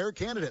 interview, and hire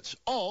candidates,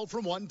 all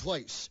from one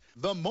place.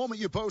 The moment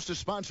you post a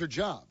sponsored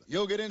job,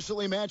 you'll get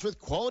instantly matched with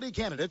quality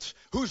candidates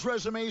whose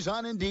resumes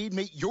on Indeed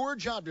meet your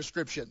job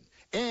description.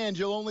 And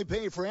you'll only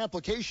pay for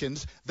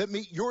applications that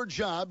meet your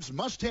job's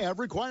must-have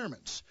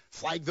requirements.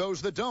 Flag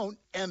those that don't,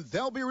 and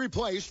they'll be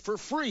replaced for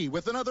free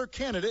with another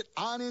candidate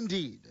on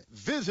Indeed.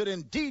 Visit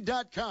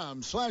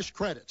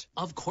Indeed.com/credit.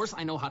 Of course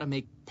I know how to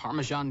make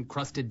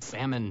Parmesan-crusted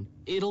salmon.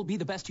 It'll be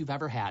the best you've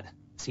ever had.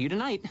 See you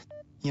tonight.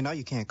 You know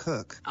you can't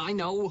cook. I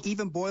know.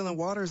 Even boiling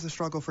water is a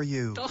struggle for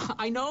you.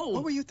 I know.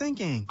 What were you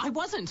thinking? I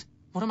wasn't.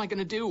 What am I going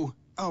to do?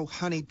 Oh,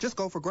 honey, just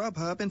go for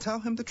Grubhub and tell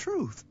him the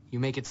truth.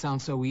 You make it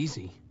sound so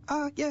easy.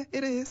 Yeah,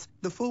 it is.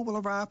 The food will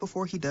arrive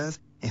before he does,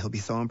 and he'll be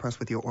so impressed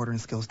with your ordering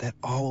skills that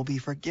all will be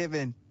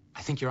forgiven.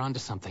 I think you're onto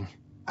something.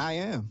 I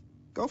am.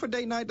 Go for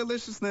date night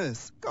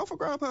deliciousness. Go for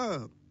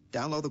Grubhub.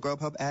 Download the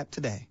Grubhub app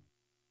today.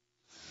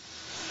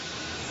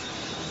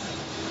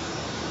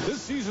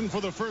 This season,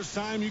 for the first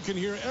time, you can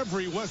hear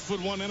every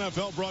Westwood One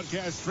NFL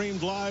broadcast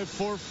streamed live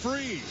for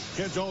free.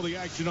 Catch all the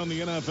action on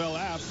the NFL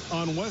app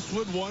on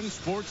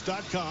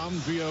WestwoodOneSports.com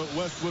via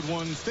Westwood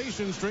One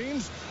station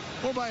streams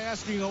or by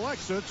asking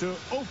Alexa to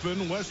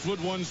open Westwood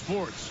One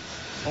Sports.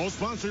 All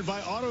sponsored by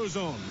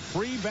AutoZone.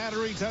 Free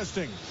battery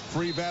testing,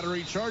 free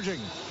battery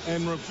charging,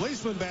 and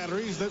replacement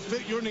batteries that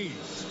fit your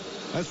needs.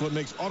 That's what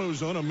makes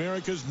AutoZone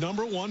America's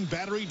 #1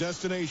 battery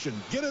destination.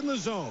 Get in the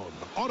zone.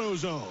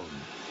 AutoZone.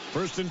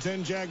 1st and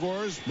 10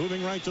 Jaguars,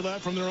 moving right to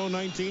left from their own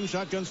 19.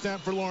 Shotgun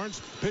snap for Lawrence.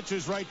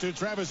 Pitches right to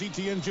Travis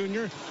Etienne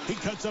Jr. He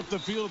cuts up the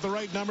field at the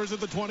right numbers at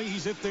the 20.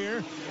 He's hit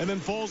there and then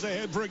falls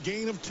ahead for a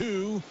gain of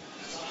 2.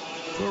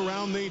 To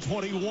around the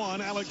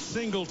 21, Alex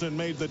Singleton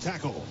made the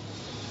tackle.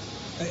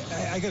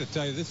 I got to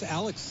tell you, this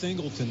Alex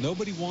Singleton,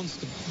 nobody wants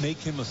to make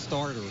him a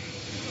starter.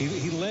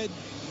 He led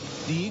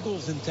the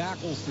Eagles in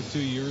tackles for 2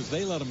 years.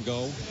 They let him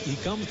go. He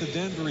comes to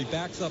Denver. He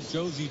backs up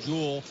Josie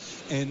Jewell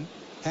and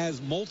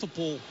has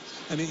multiple.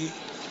 I mean,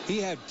 he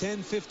had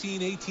 10,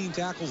 15, 18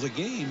 tackles a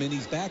game, and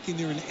he's back in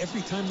there, and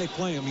every time they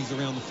play him, he's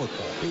around the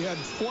football. He had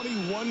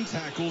 21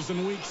 tackles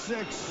in week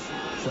 6.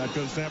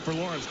 Shotgun snap for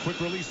Lawrence. Quick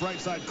release right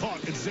side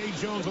caught. It's Zay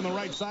Jones on the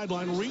right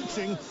sideline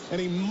reaching,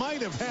 and he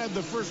might have had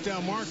the first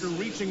down marker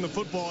reaching the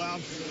football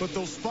out, but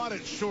they'll spot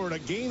it short. A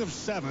gain of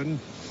 7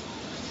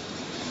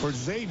 for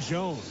Zay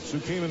Jones, who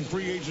came in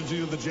free agency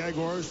to the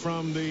Jaguars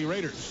from the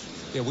Raiders.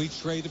 Yeah, we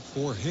traded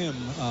for him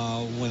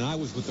when I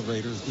was with the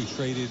Raiders. We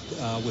traded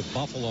with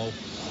Buffalo.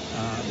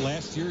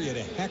 Last year, he had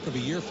a heck of a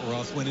year for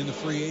us, went into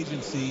free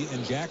agency,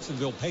 and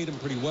Jacksonville paid him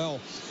pretty well.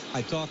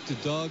 I talked to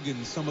Doug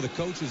and some of the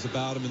coaches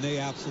about him, and they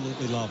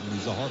absolutely love him.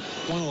 He's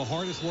one of the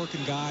hardest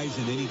working guys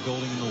in any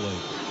building in the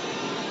league.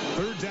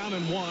 3rd down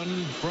and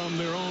 1 from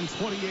their own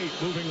 28,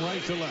 moving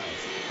right to left.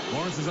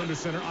 Lawrence is under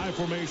center, I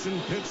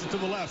formation, pitches to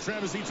the left.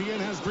 Travis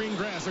Etienne has green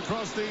grass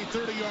across the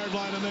 30-yard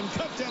line and then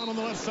cut down on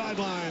the left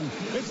sideline.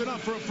 It's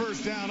enough for a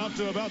first down up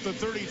to about the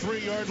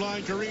 33-yard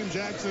line. Kareem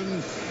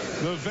Jackson,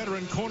 the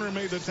veteran corner,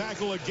 made the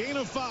tackle. A gain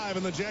of 5,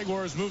 and the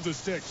Jaguars move the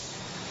sticks.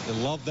 I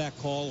love that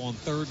call on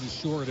 3rd and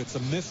short. It's a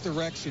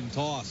misdirection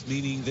toss,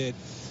 meaning that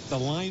the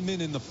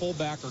lineman and the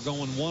fullback are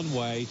going one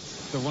way.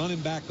 The running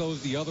back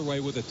goes the other way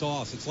with a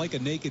toss. It's like a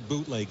naked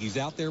bootleg. He's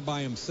out there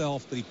by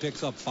himself, but he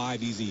picks up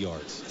 5 easy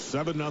yards.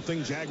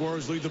 7-0.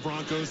 Jaguars lead the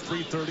Broncos.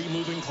 3:30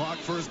 moving clock,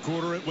 first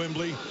quarter at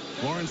Wembley.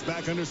 Lawrence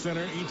back under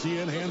center.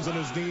 Etienne, hands on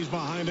his knees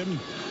behind him.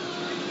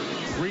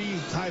 3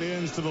 tight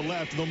ends to the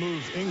left. They'll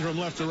move Ingram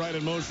left to right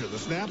in motion. The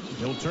snap,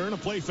 he'll turn, a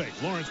play fake.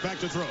 Lawrence back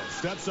to throw.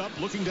 Steps up,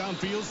 looking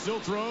downfield,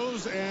 still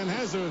throws, and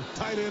has a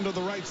tight end to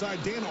the right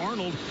side. Dan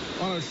Arnold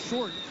on a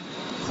short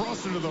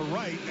crosser to the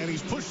right, and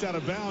he's pushed out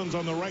of bounds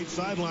on the right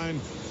sideline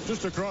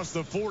just across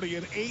the 40.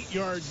 An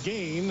 8-yard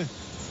gain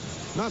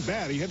not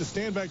bad. He had to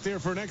stand back there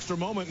for an extra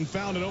moment and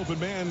found an open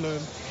man,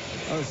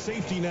 a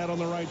safety net on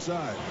the right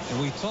side.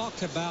 And we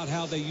talked about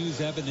how they use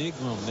Evan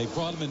Ingram. They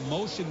brought him in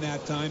motion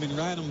that time and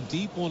ran him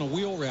deep on a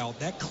wheel route.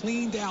 That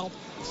cleaned out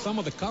some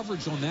of the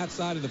coverage on that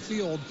side of the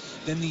field.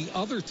 Then the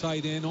other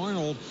tight end,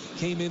 Arnold,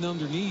 came in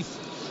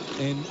underneath.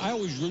 And I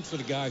always root for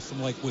the guys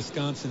from like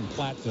Wisconsin,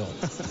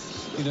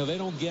 Platteville. You know, they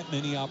don't get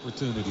many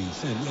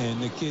opportunities.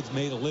 And the kid's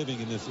made a living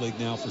in this league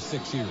now for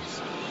 6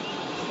 years.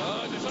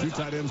 Two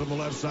tight ends on the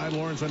left side.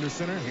 Lawrence under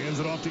center. Hands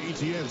it off to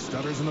Etienne.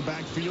 Stutters in the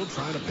backfield,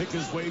 trying to pick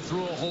his way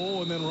through a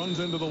hole and then runs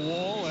into the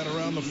wall at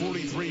around the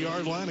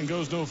 43-yard line and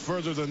goes no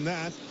further than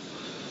that.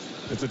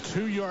 It's a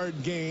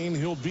 2-yard gain.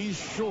 He'll be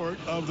short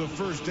of the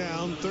first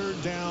down.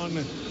 Third down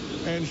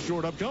and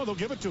short up. No, they'll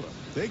give it to him.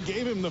 They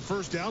gave him the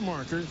first down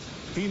marker.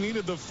 He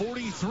needed the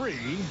 43.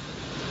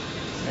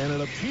 And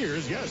it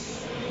appears,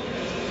 yes,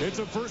 it's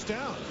a first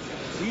down.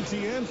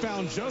 Etienne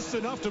found just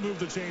enough to move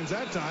the chains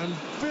that time.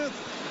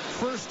 5th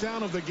first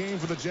down of the game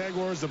for the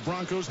Jaguars. The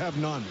Broncos have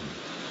none.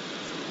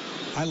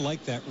 I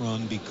like that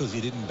run because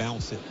he didn't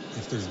bounce it.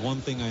 If there's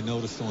one thing I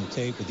noticed on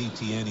tape with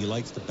Etienne, he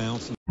likes to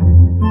bounce.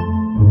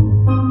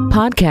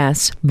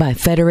 Podcasts by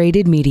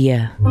Federated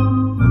Media.